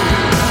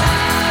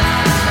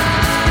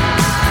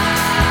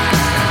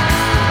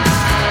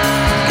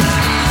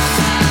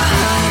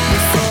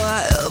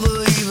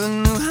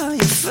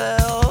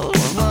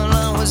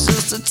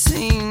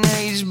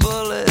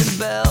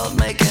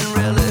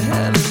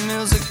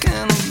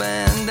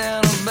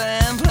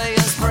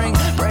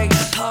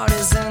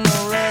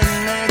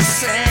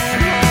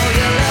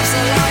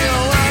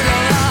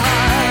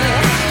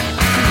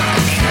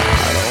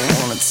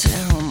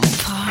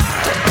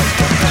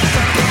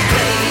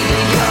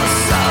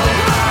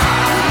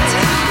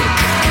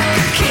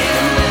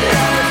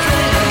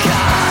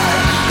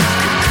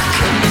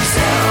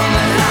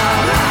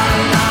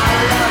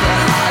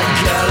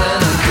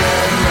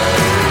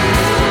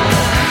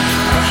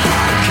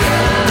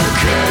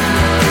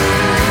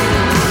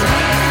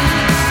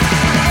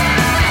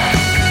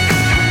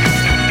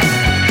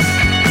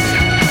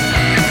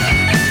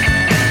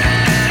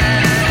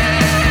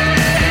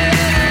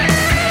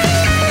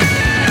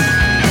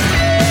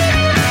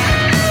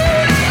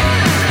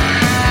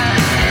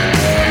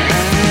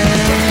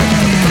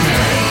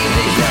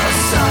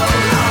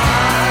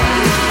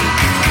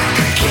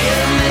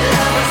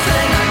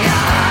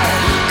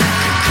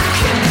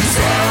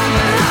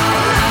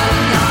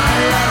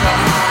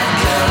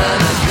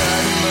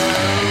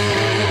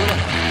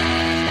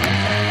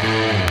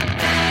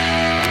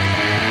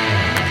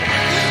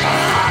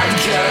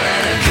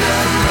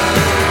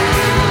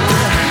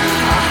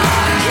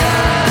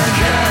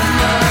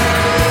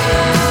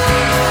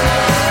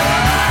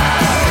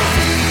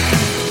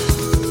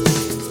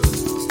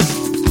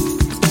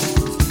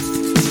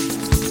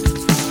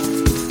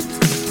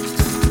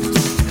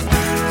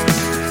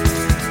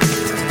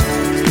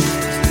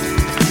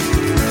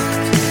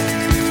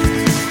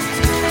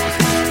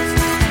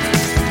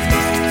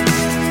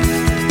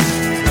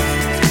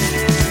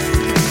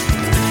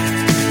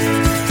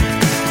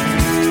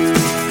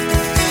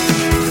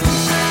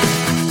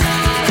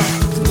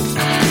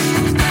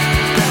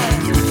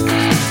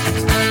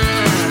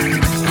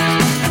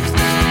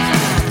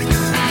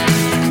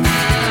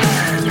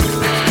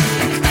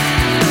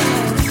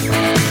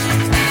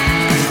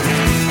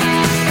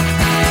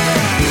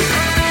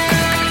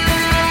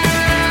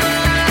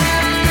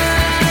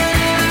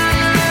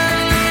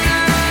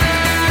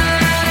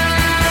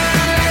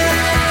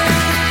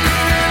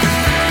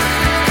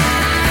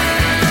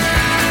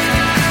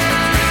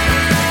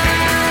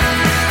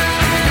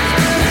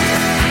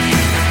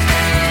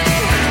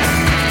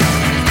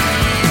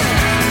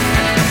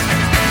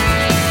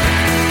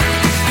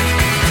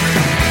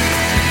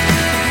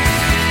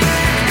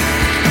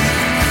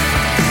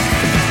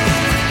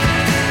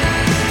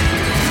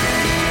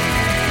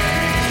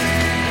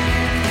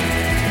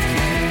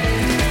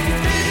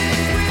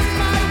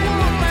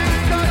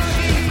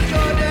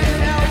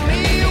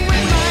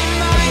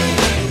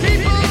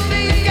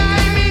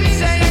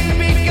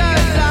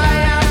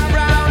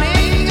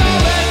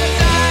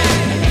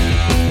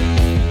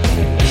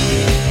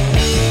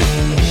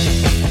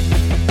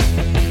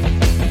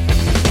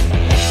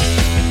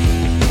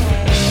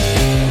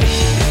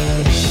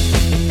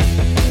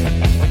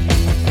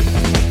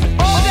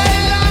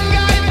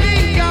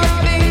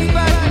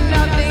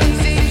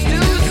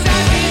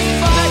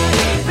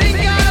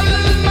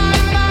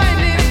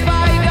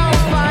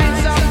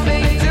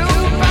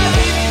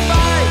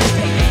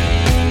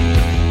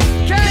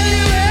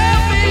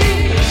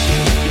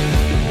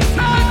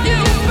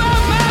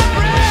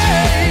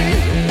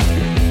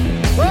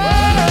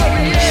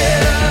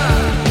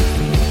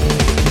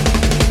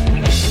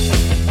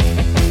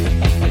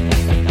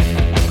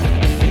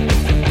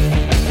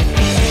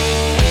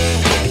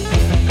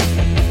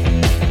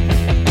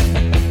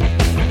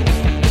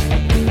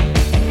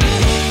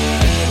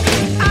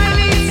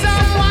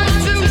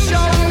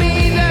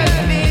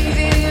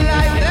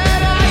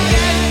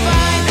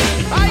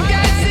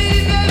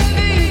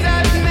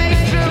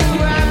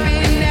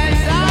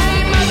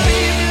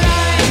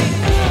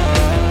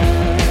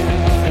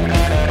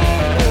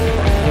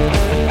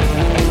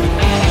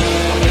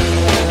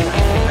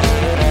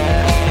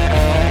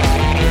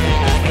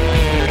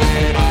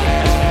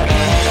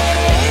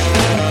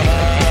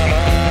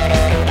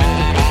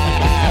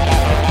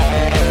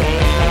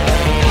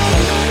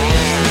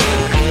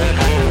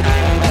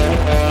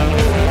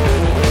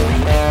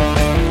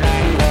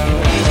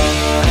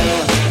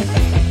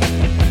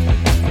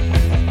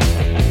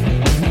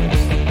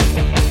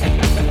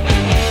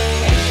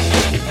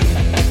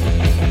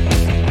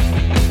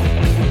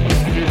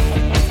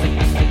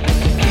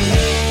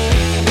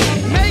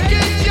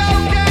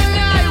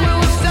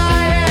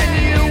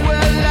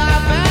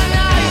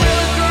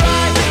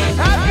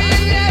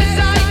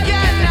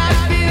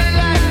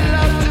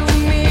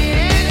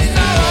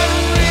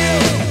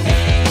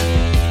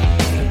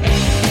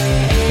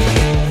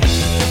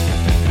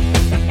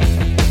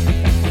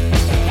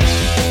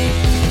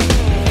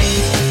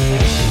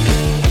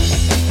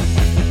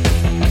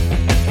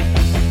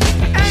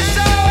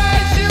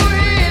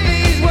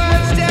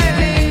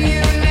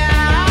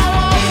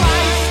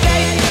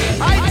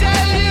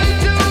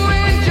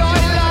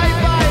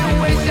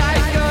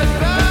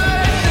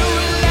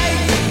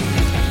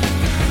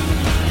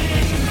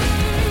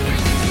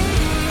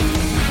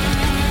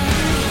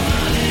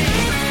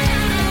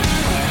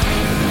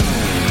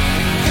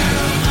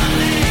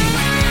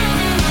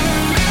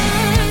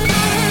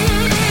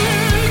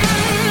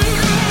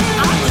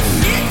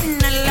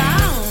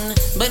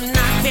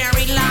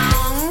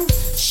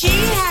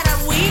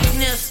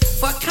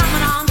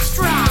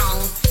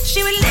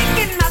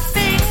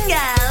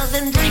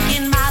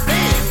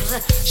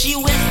 She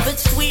whispered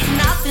sweet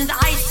nothings.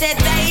 I said,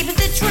 babe, is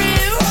it true?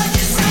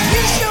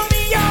 You show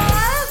me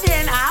yours,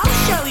 and I'll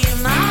show you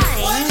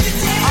mine.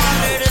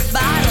 Ordered a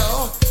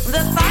bottle,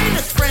 the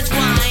finest French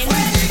wine.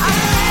 I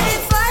was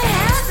headed for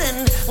heaven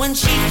when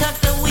she took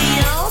the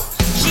wheel.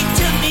 She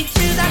took me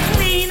to the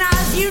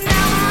cleaners, you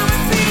know how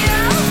it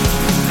feels.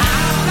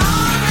 I'm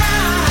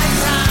alright,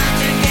 time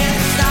to get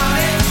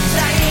started.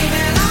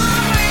 Saving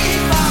all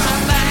week for a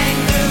bang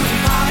boom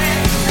party.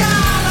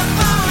 Dollar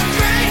for a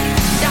drink,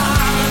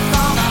 dollar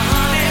for the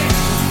honey.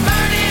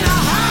 Burning a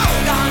hole,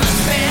 gonna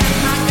spend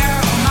my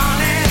girl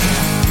money.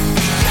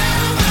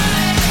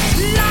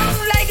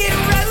 Long-legged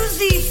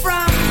Rosie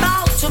from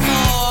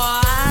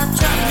Baltimore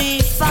took me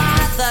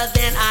farther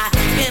than I've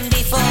been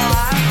before.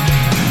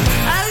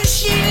 Oh,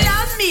 she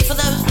loved me for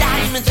those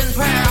diamonds and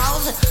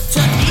pearls.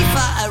 Took me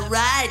for a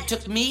ride,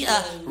 took me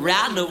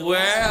around the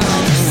world.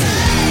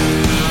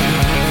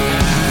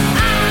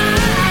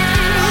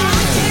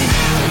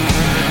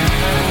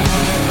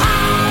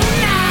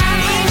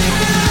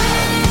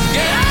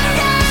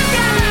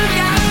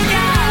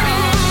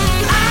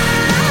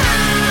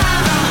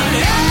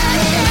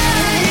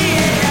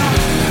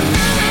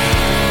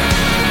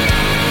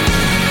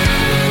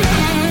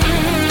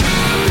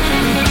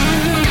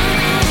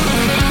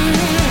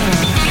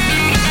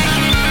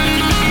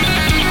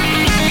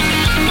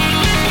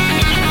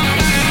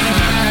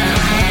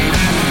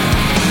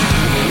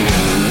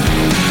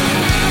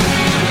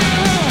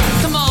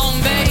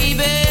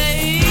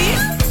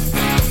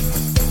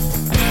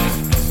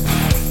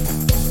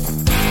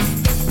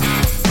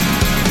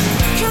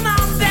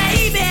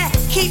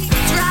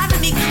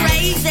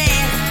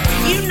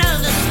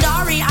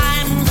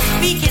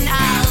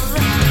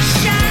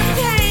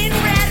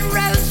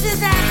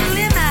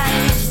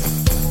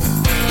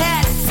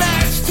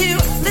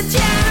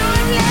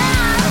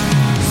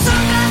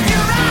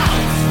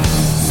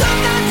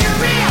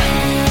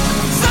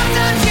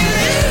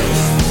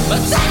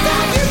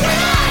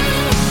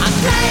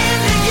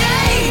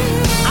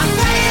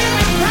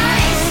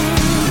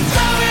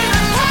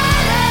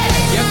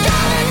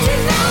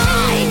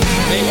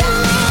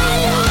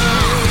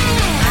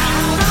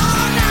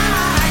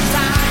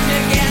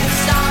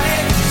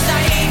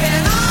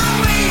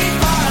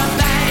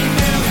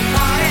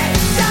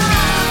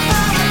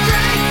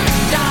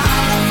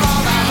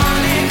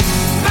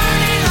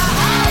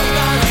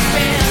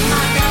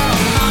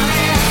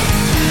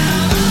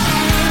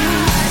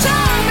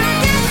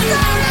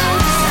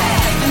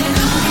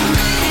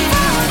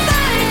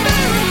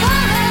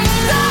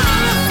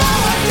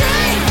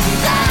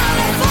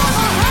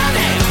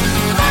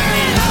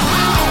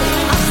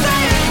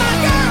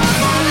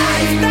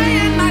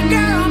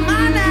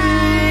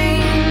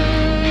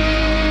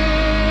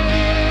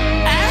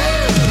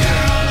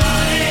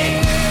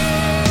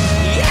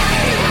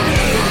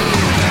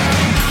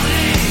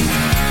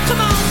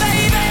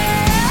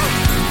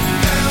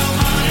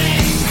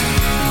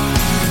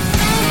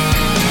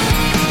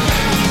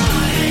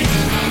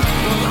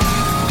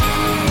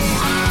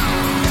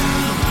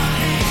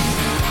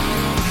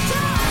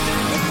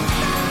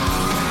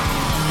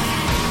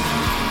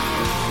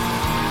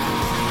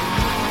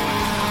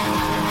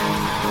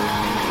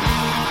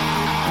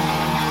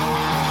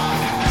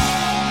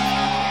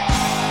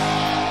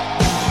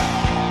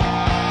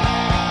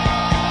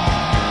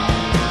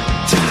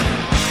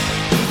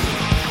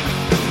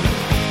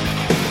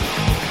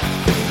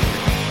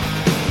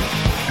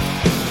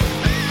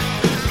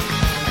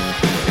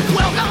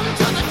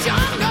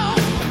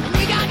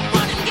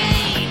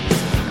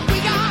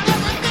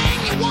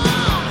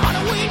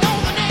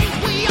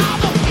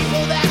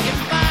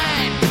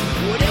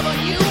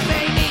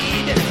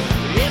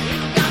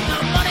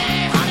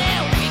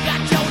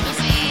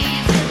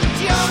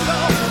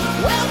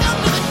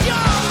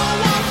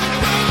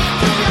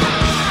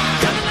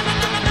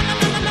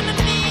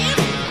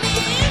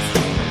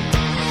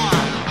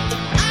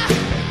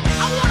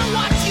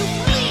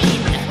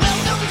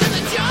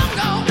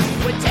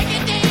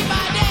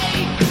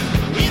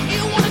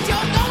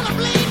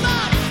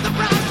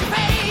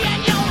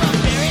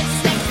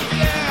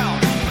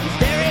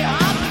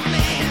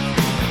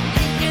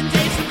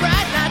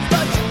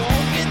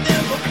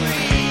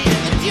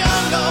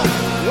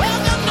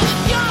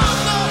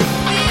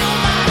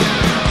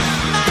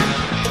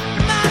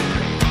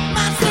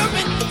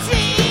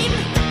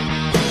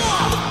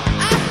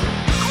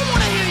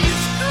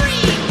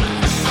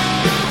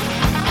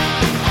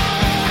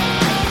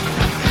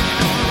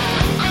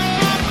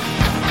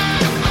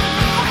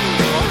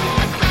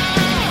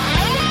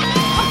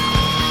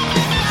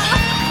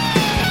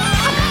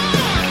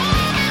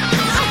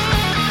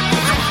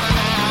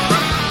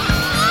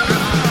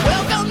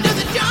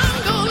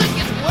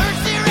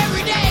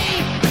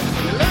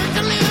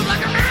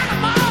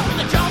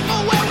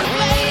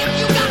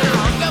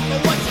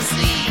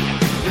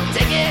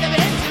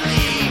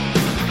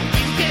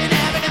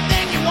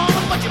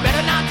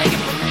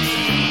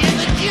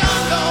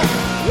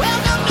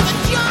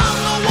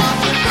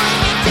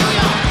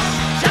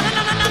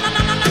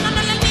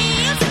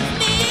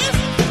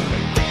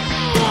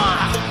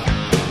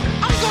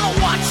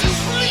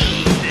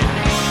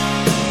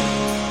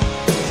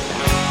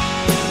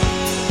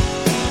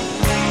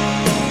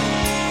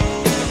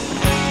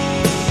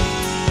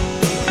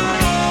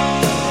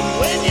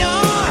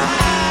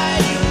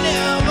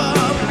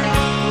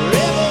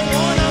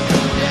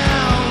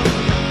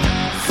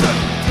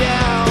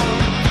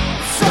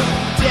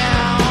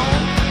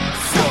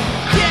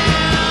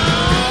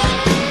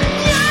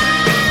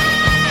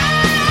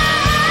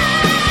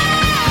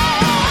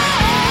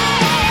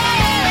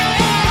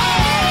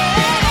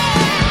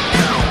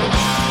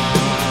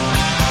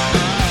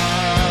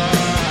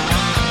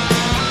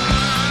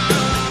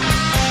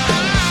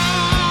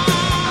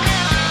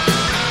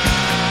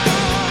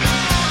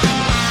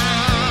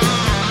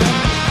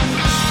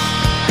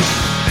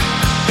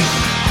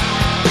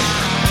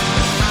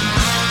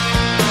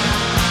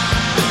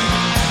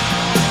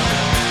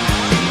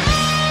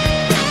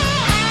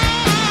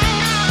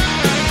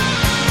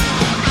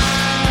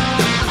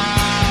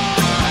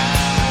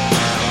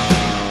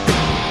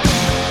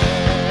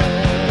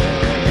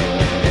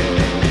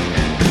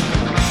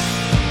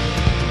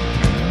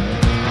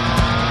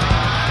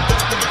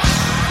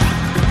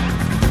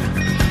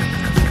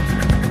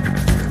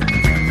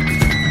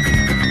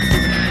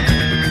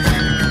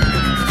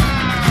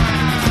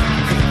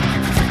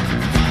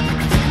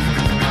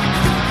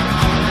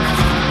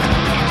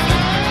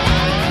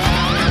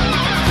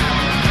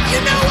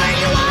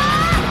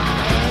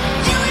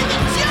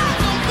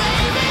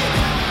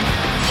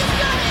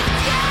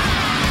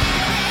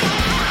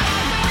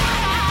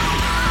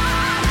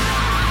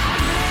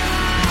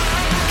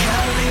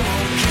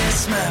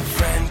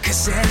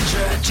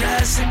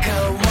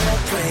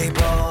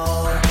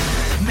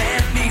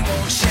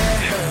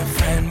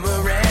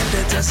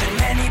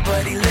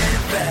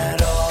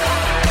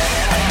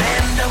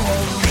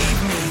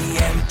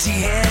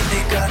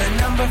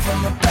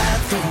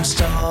 bathroom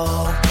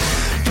stall.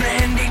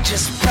 Brandy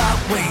just brought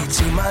way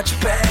too much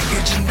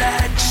baggage, and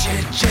that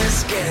shit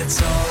just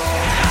gets old.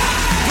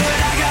 But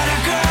I got a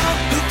girl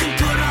who can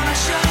put on a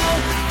show.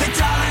 The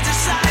dollar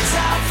decides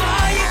how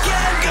far you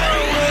can go.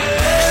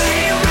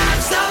 She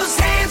wraps those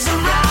hands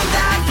around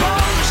that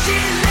pole. She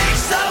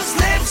licks those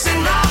lips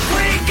and off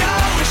we go.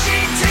 She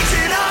takes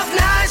it off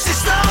nice and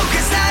slow,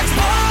 'cause that's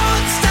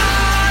porn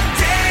star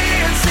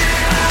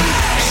dancing.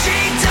 She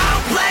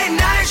don't play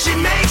nice, she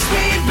makes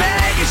me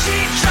beg, and she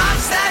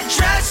drops that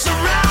dress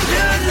around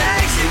her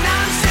legs, and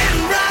I'm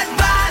sitting right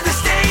by the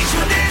stage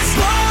with this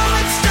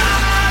porn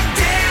star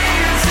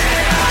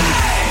dancing.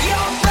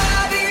 Your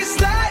body's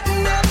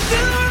lighting up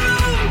the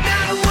room.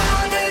 I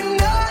want a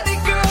naughty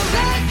girl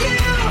like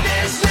you.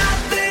 There's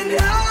nothing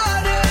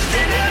harder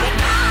than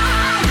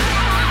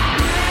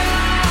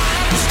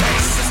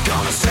Stacy's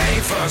gonna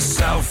save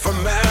herself for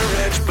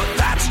marriage, but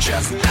that's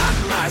just not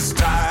my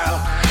style.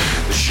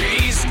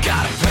 She's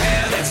got a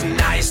pair that's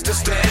nice to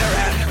stare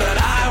at, but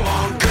I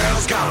want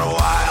girls gone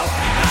wild.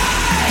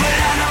 But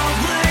I know a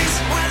place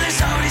where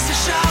there's always a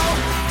show.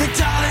 The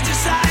dollar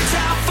decides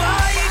how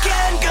far you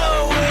can go.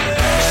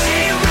 She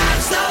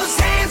wraps those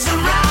hands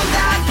around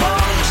that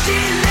pole. She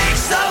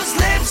licks those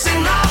lips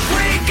and off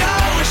we go.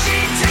 She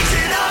takes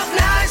it off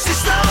nice and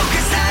slow,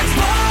 'cause that's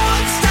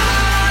porn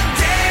star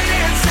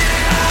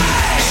dancing.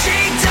 She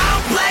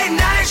don't play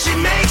nice, she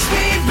makes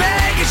me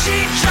beg, and she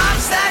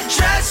drops that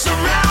dress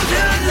around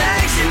her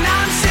legs, and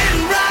I'm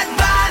sitting right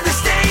by the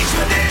stage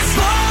with this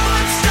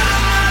porn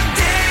star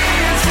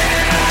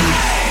dancing.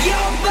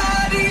 Your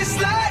body's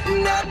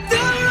lighting up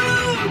the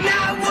room.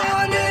 I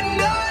want a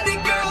naughty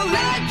girl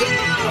like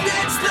you.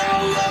 Let's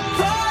throw a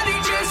party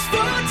just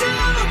for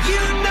two.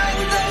 You know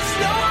those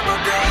normal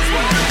girls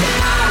won't do.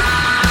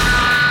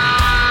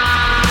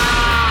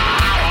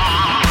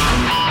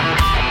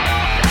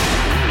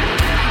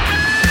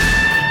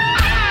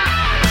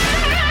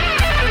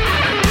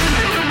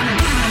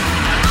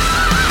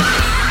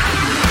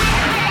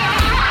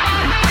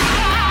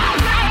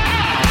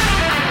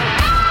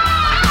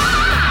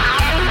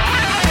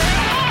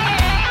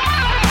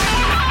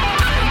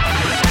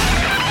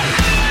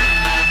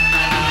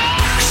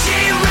 She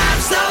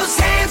wraps those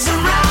hands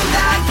around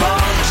that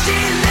pole. She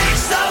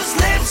licks those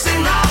lips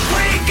and off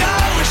we go.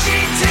 She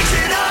takes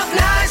it off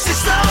nice and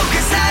slow,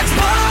 'cause that's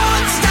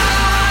porn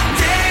star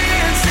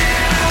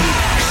dancing.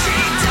 She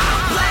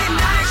don't play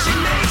nice, she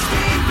makes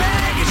me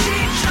beg, and she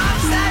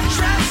drops that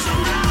dress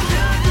around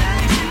her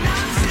legs, and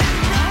I'm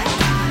sitting right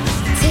by the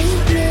stage.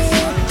 Take me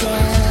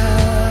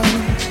down,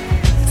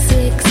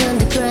 6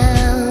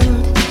 underground,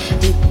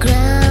 the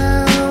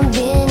ground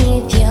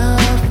beneath your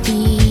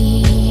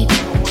feet.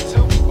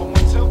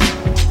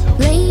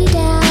 Laid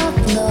out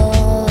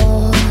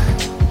low,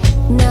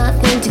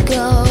 nothing to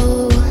go,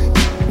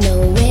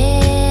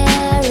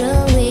 nowhere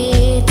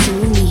away to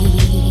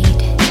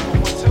meet.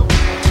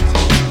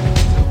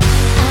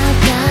 I've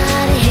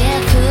got a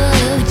head full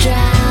of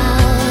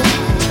drought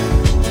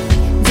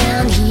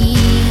down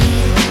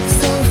here,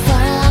 so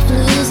far off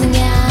losing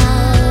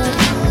out.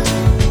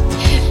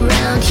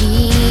 Round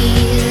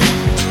here,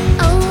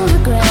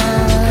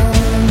 overground.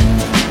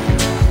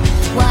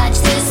 Watch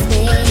this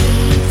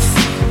space,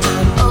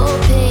 I'm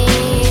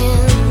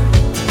open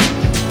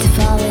to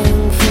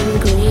falling from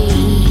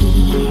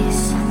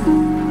grace.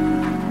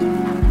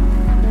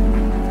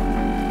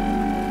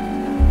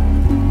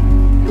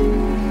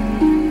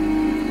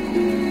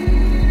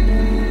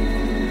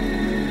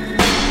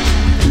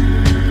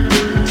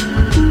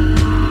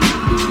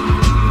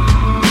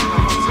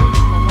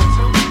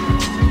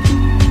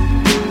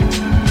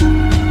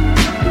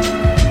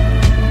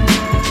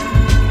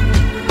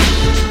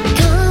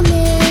 Calm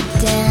it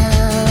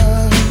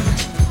down,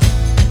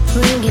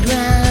 bring it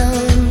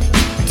round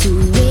to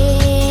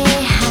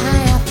way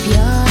high up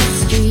your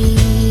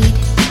street.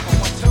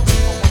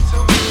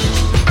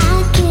 I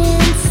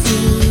can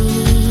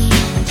see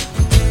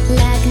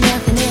like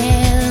nothing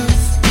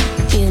else.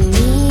 In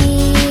me,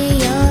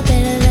 you're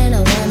better than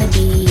I wanna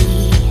be.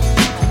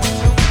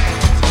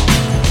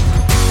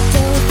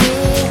 Don't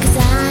think 'cause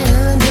I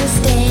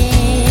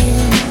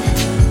understand.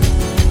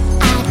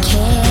 I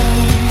care.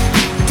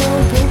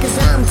 Don't think 'cause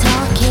I'm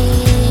talking.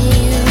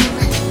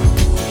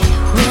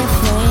 We're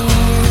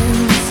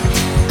friends.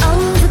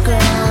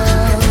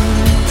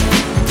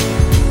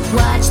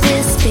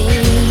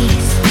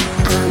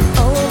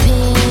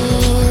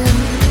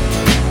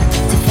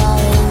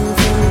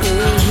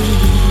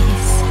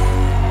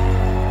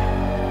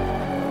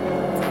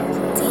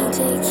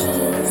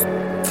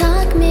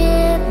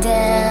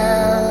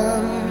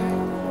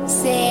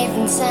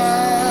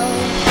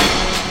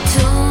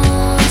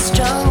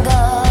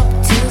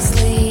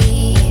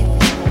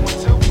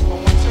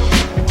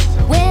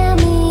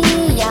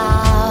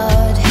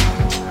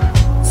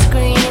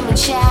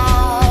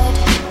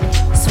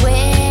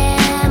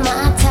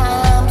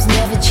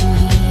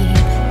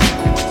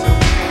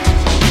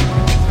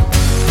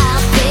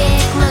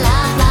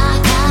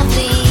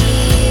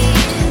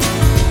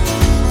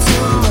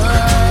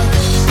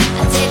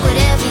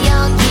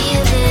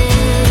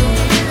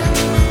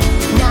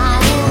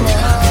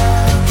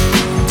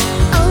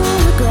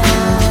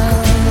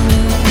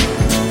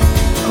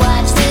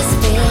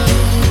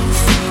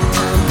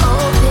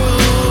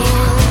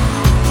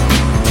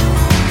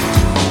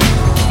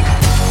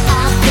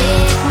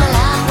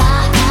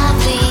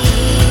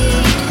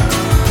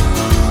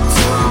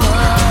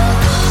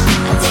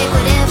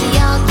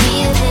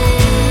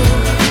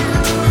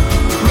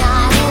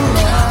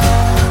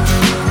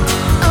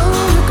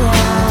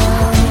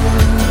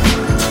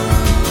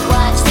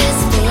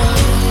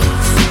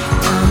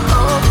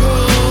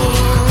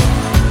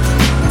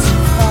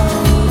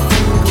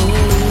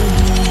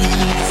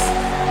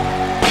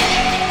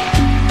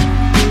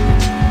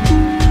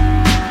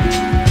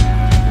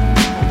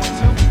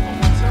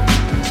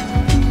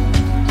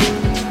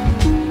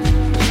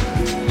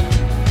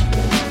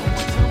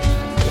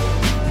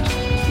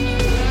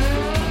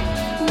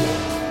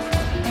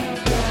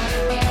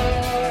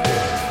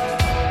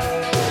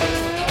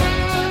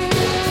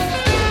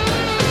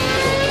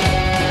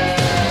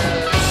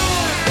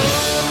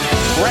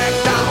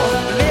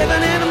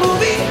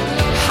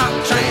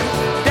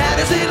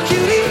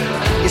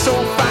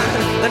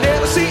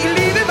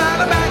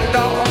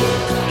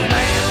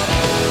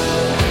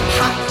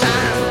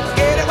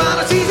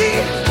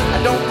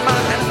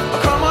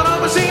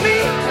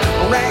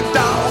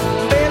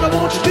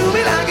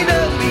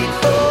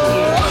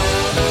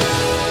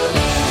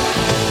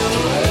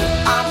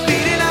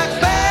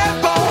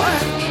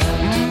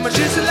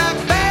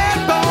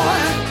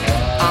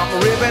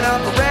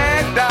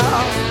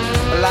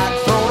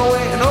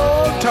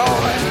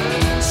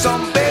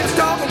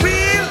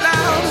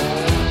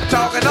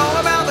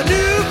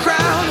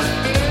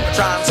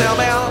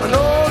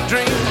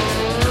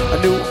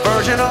 new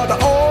version of the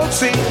old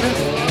scene.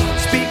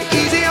 Speak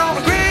easy on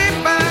the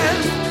grapevine.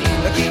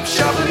 Keep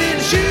shuffling in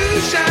the shoe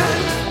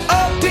shine.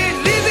 Oh, Tin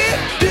Lizzy,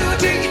 do it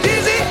till you're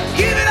dizzy.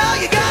 Give it all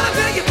you got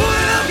until you put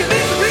it up your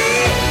misery.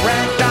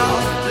 Ragdoll,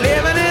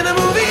 living in a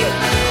movie.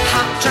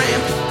 Hot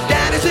tramp,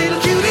 daddy's little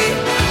cutie.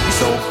 You're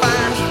so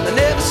fine, I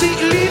never see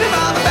you leaving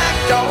by the back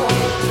door.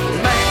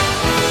 Man,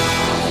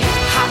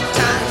 hot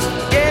times,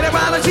 get it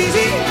while it's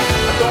easy.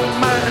 I don't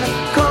mind,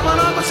 come on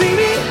up and see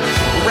me.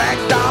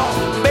 Ragdoll,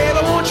 baby,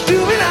 won't you do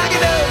me like you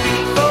done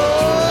before?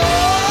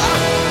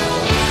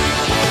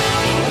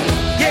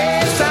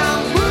 Yes,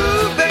 I'm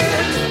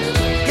moving.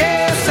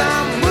 Yes,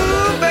 I'm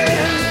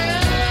moving.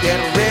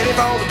 Getting ready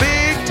for the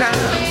big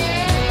time.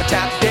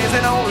 Tap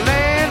dancing on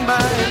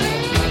landmine.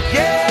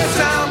 Yes,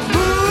 I'm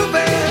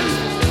moving.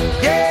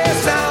 Yes,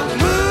 I'm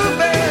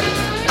moving.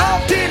 Oh,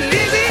 Tin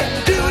Lizzy,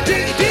 do it till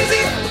you're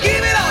dizzy.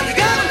 Give it all you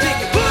got until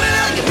you put it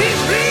on your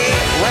misery.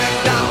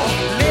 Ragdoll,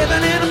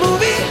 living in a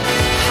movie.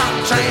 Hot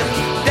tramp,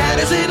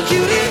 daddy's in a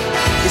cutie.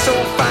 You're so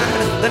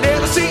fine, they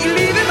never see you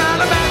leaving by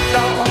the back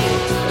door.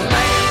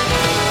 Man,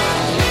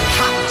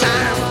 hot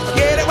time,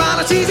 get it while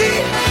it's easy.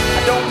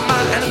 I don't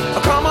mind,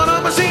 come on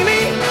up and see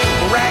me.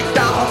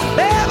 Ragdoll,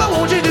 baby,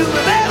 won't you do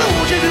me, baby,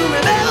 won't you do me,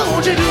 baby,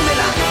 won't you do me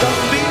like you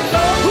done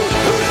before?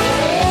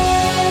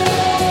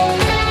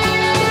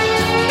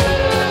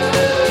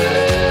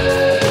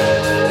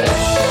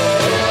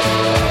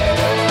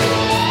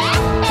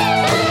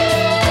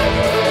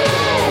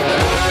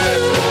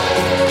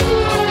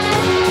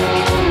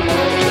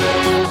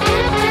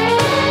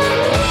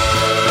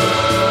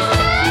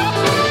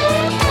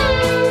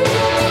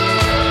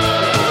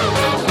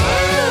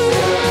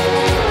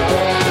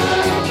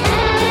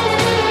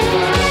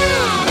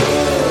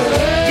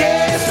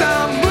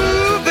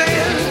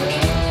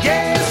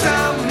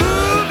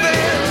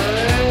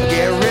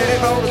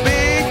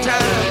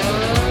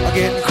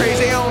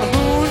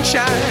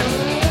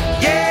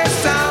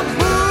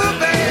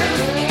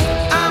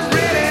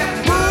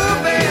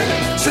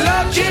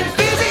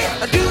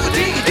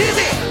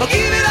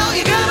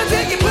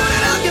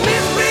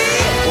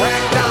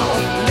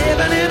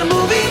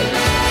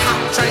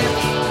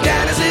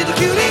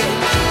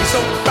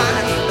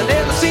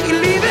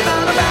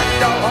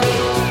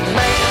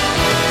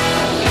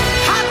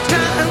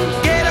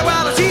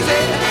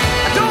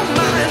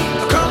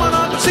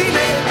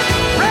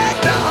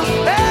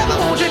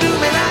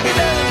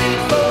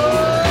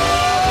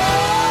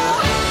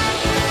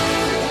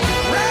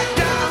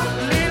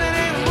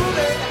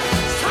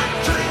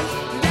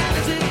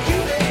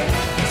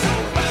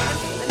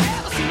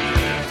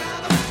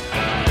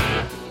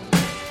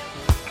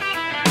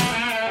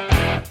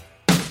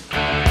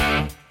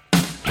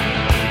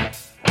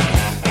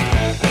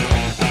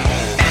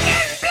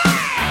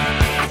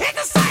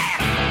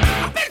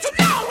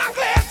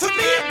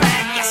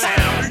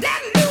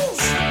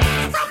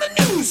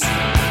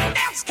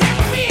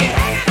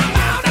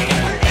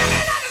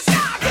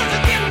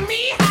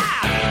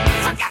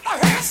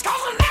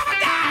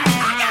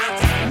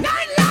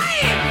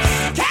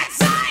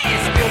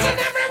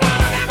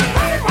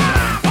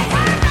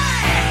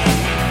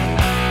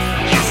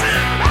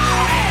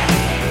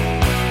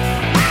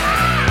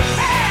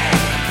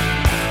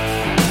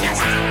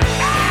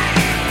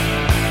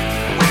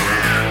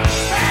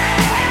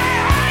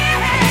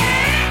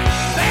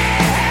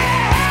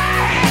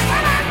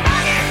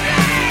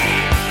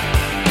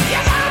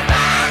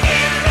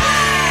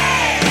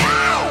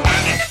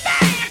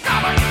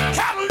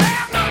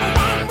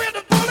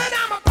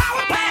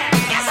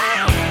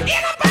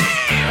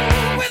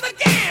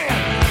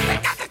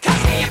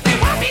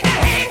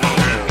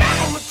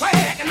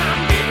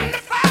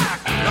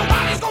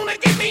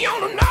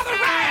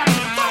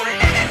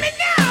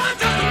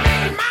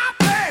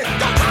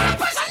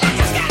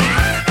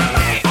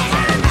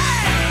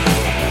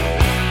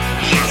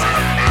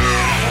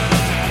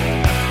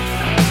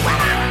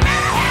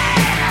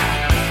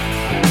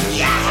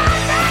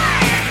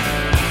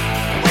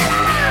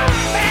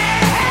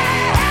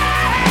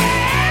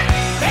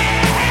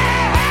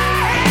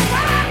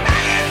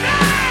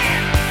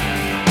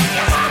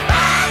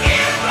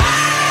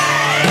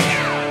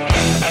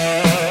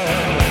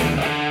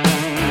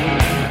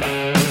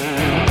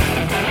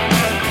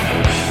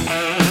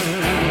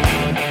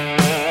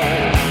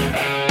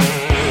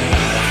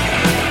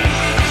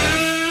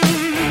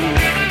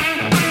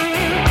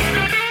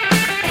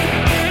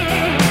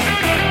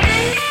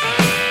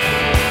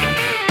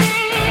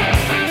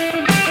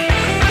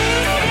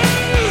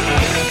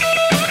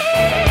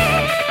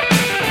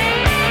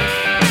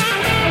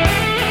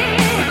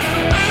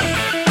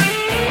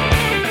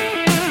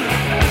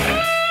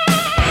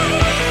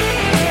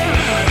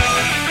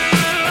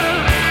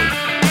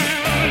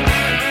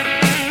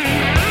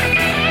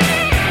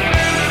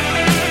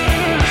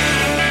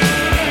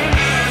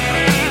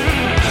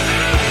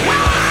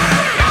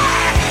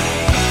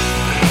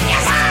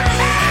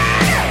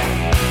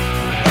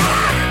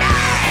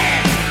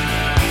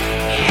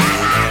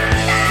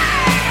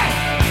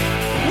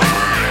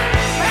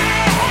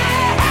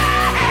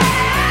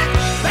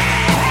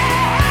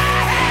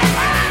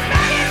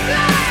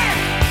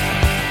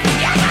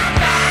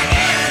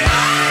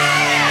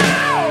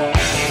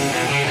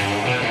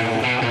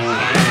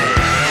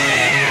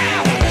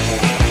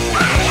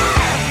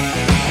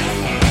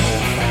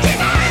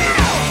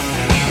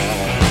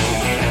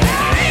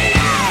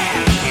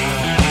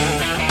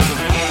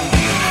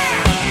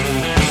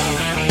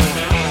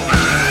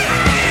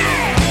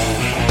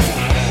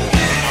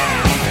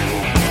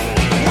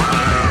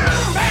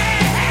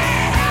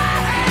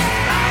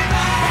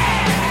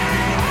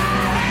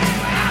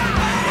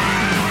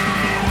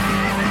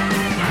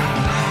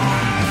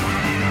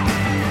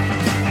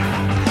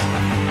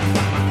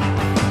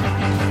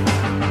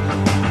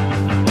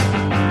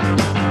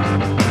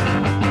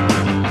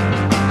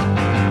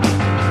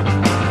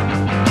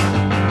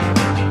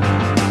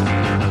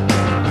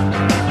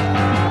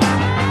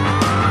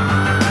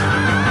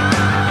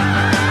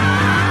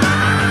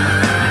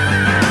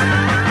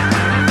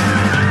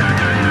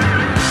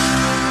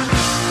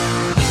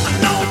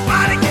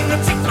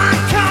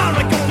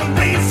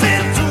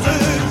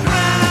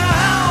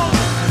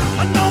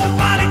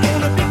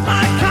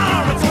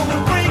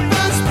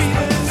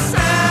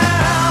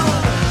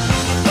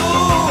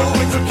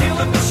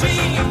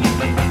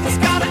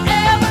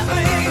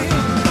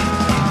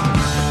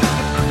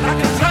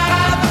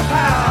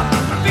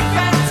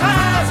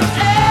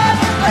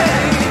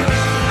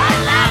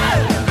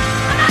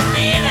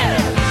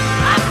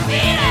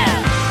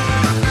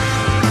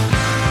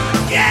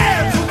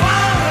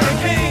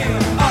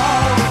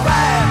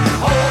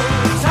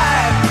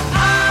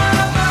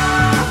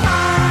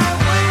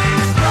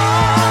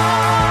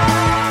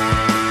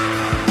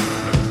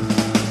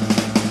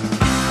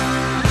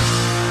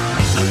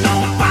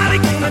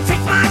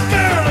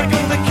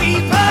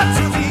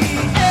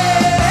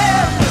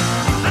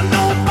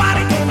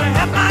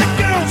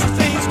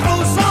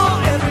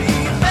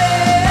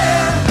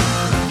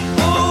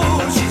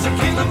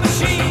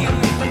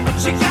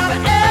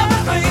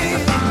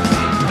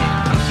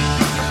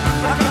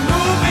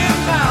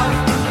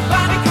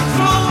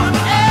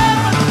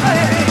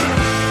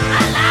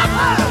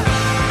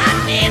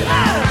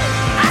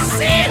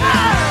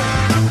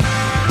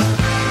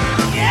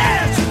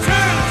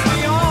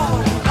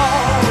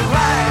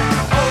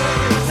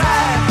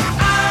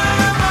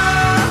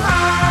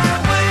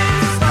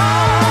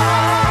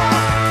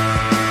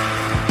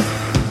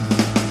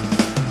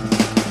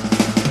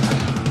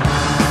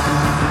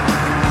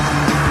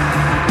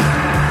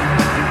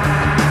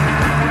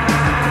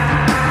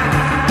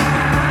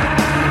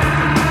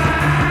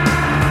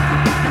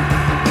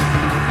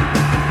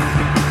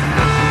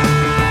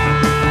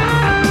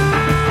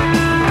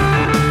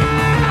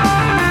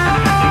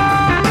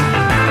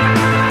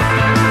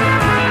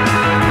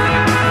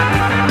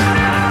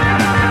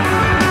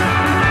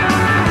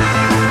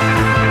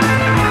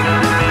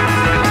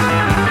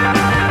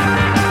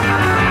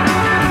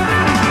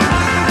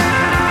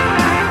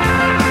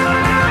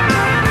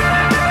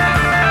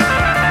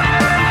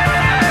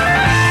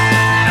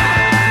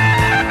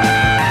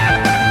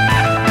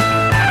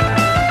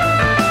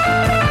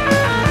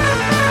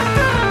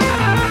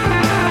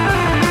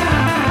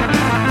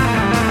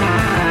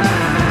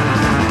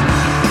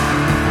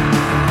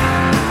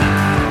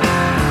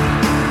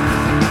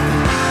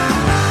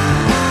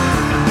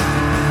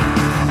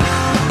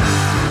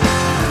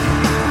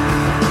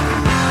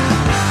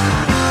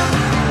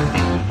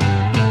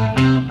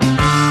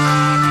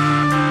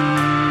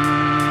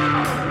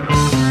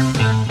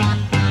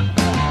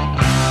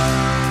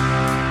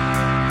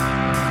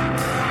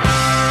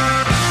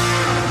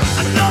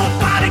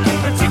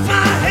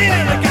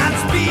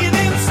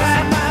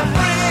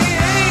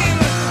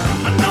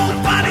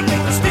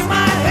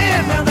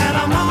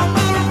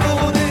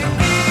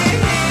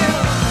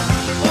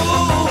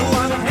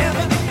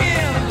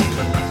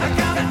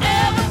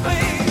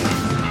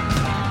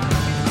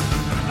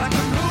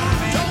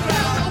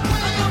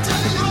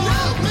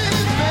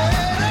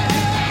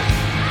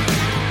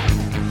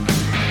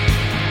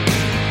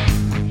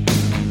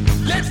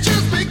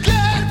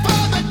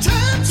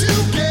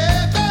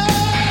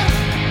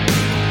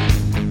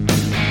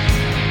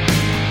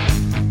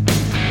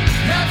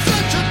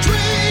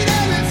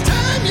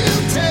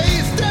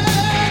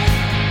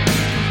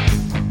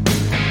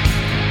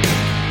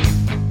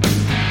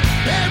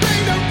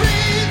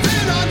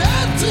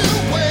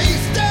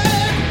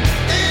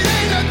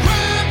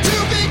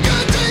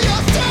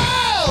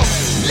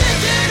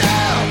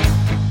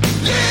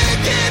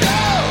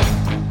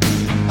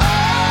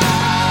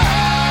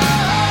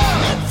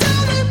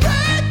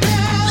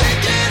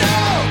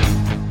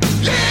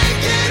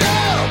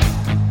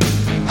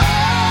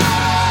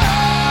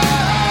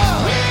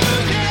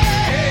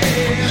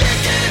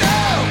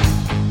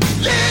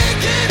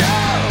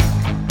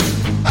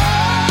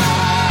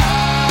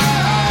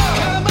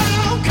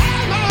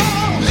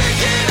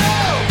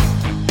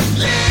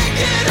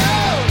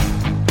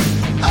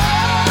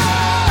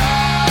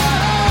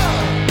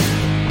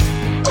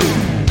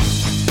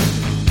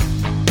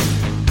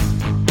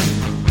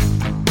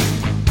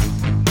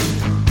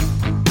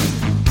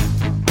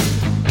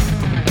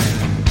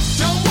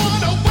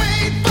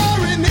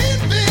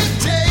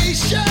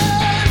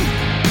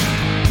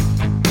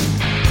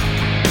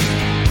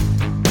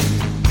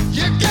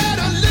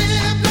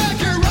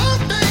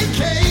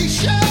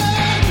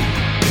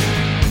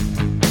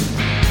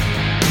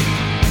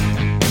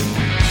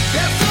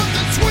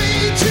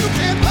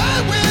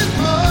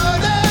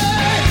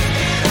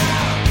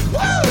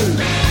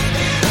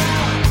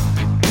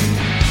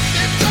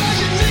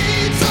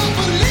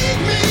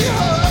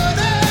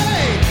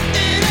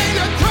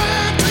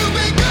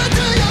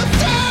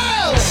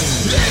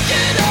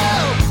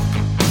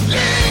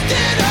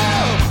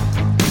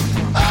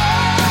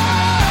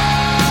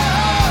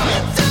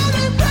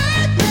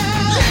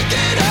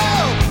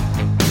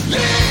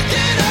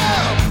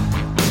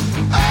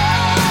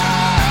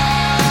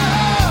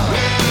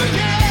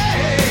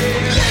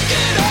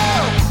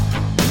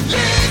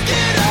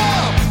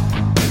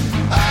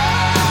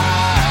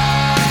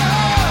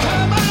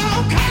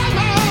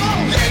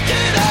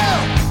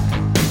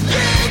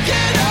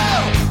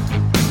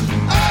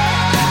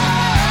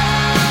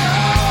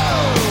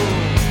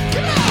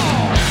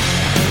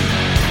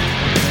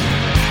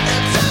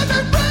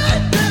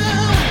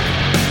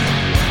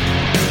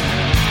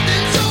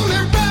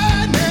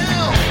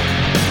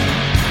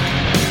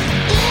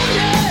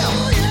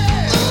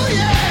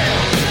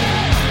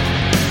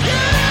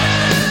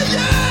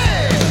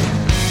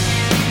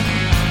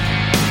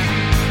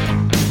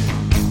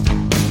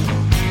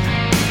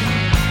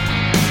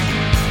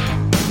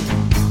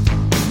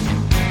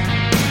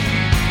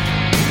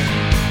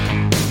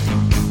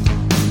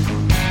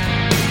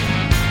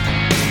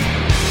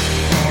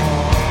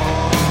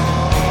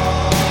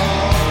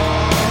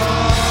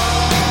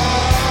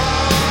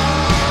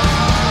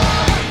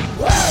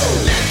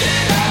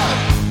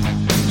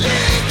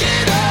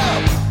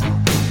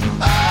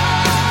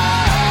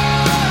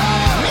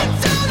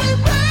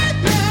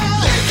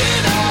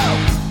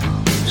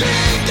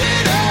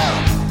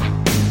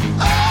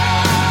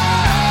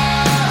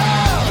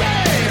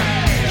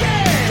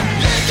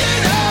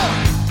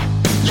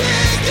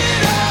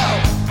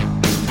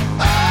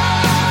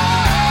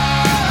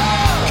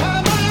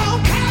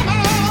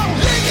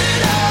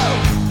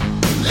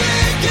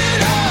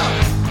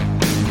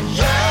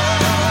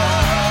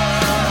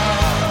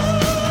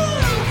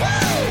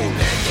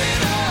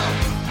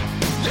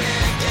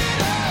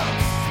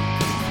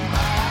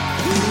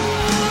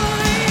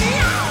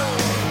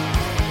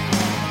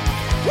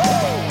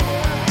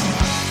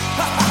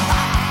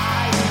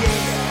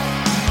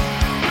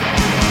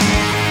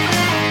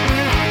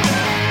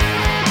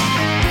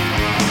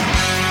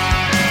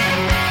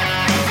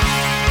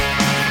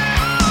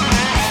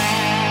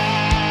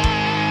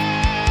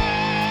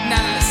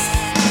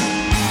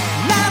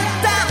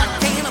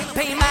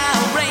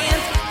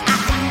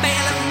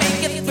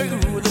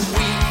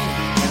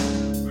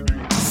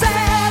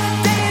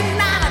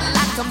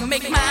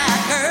 make my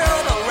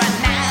girl, but right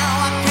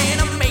now I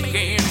can't make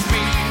ends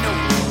meet. No,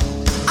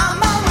 I'm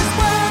always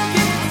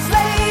working,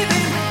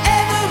 slaving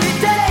every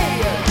day.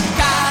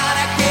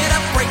 Gotta get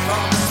a break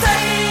from the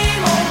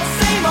same old,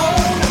 same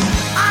old.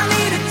 I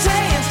need a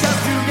chance just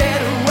to get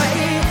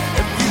away.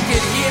 If you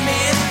could hear me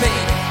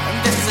speak,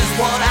 this is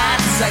what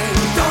I'd say.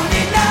 Don't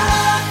need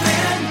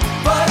nothing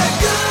but a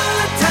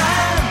good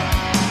time.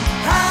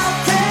 How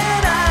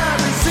can I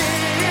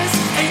resist?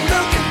 Ain't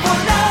looking for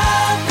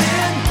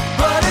nothing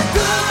but a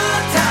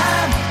good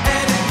time,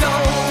 and it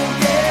don't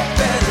get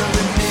better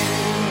than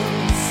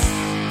this.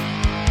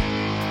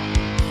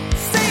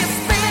 Say I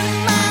spend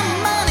my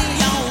money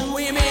on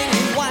women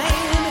and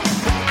wine,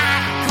 but I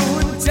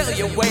couldn't tell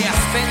you where I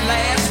spent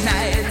last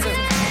night.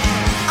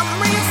 I'm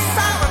real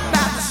sorry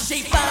about the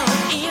shape I'm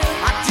in.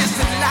 I just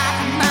like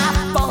my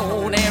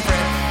phone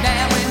every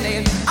now and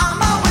then. I'm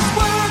always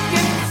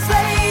working,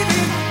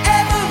 slaving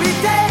every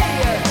day.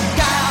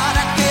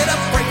 Gotta get a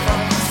break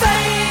from the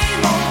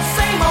same old,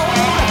 same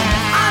old.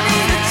 I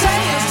need a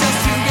chance just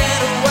to get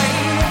away.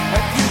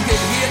 If you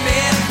could hear me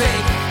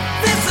think,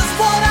 this is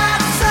what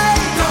I'd say.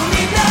 Don't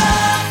need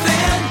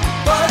nothing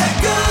but a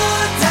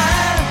good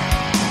time.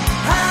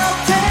 How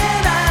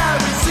can I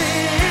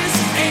resist?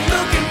 Ain't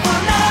looking for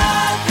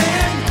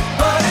nothing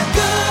but a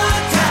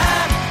good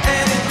time,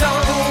 and it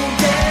don't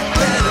get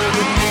better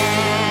than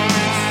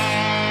this.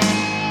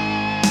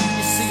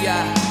 You see,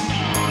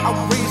 I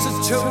raise a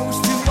toast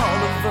to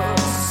all of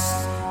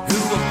us who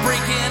are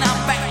breaking our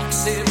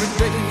backs every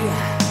day.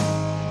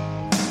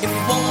 If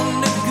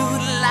wanting a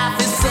good life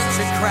is such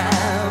a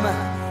crime,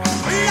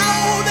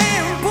 Lord,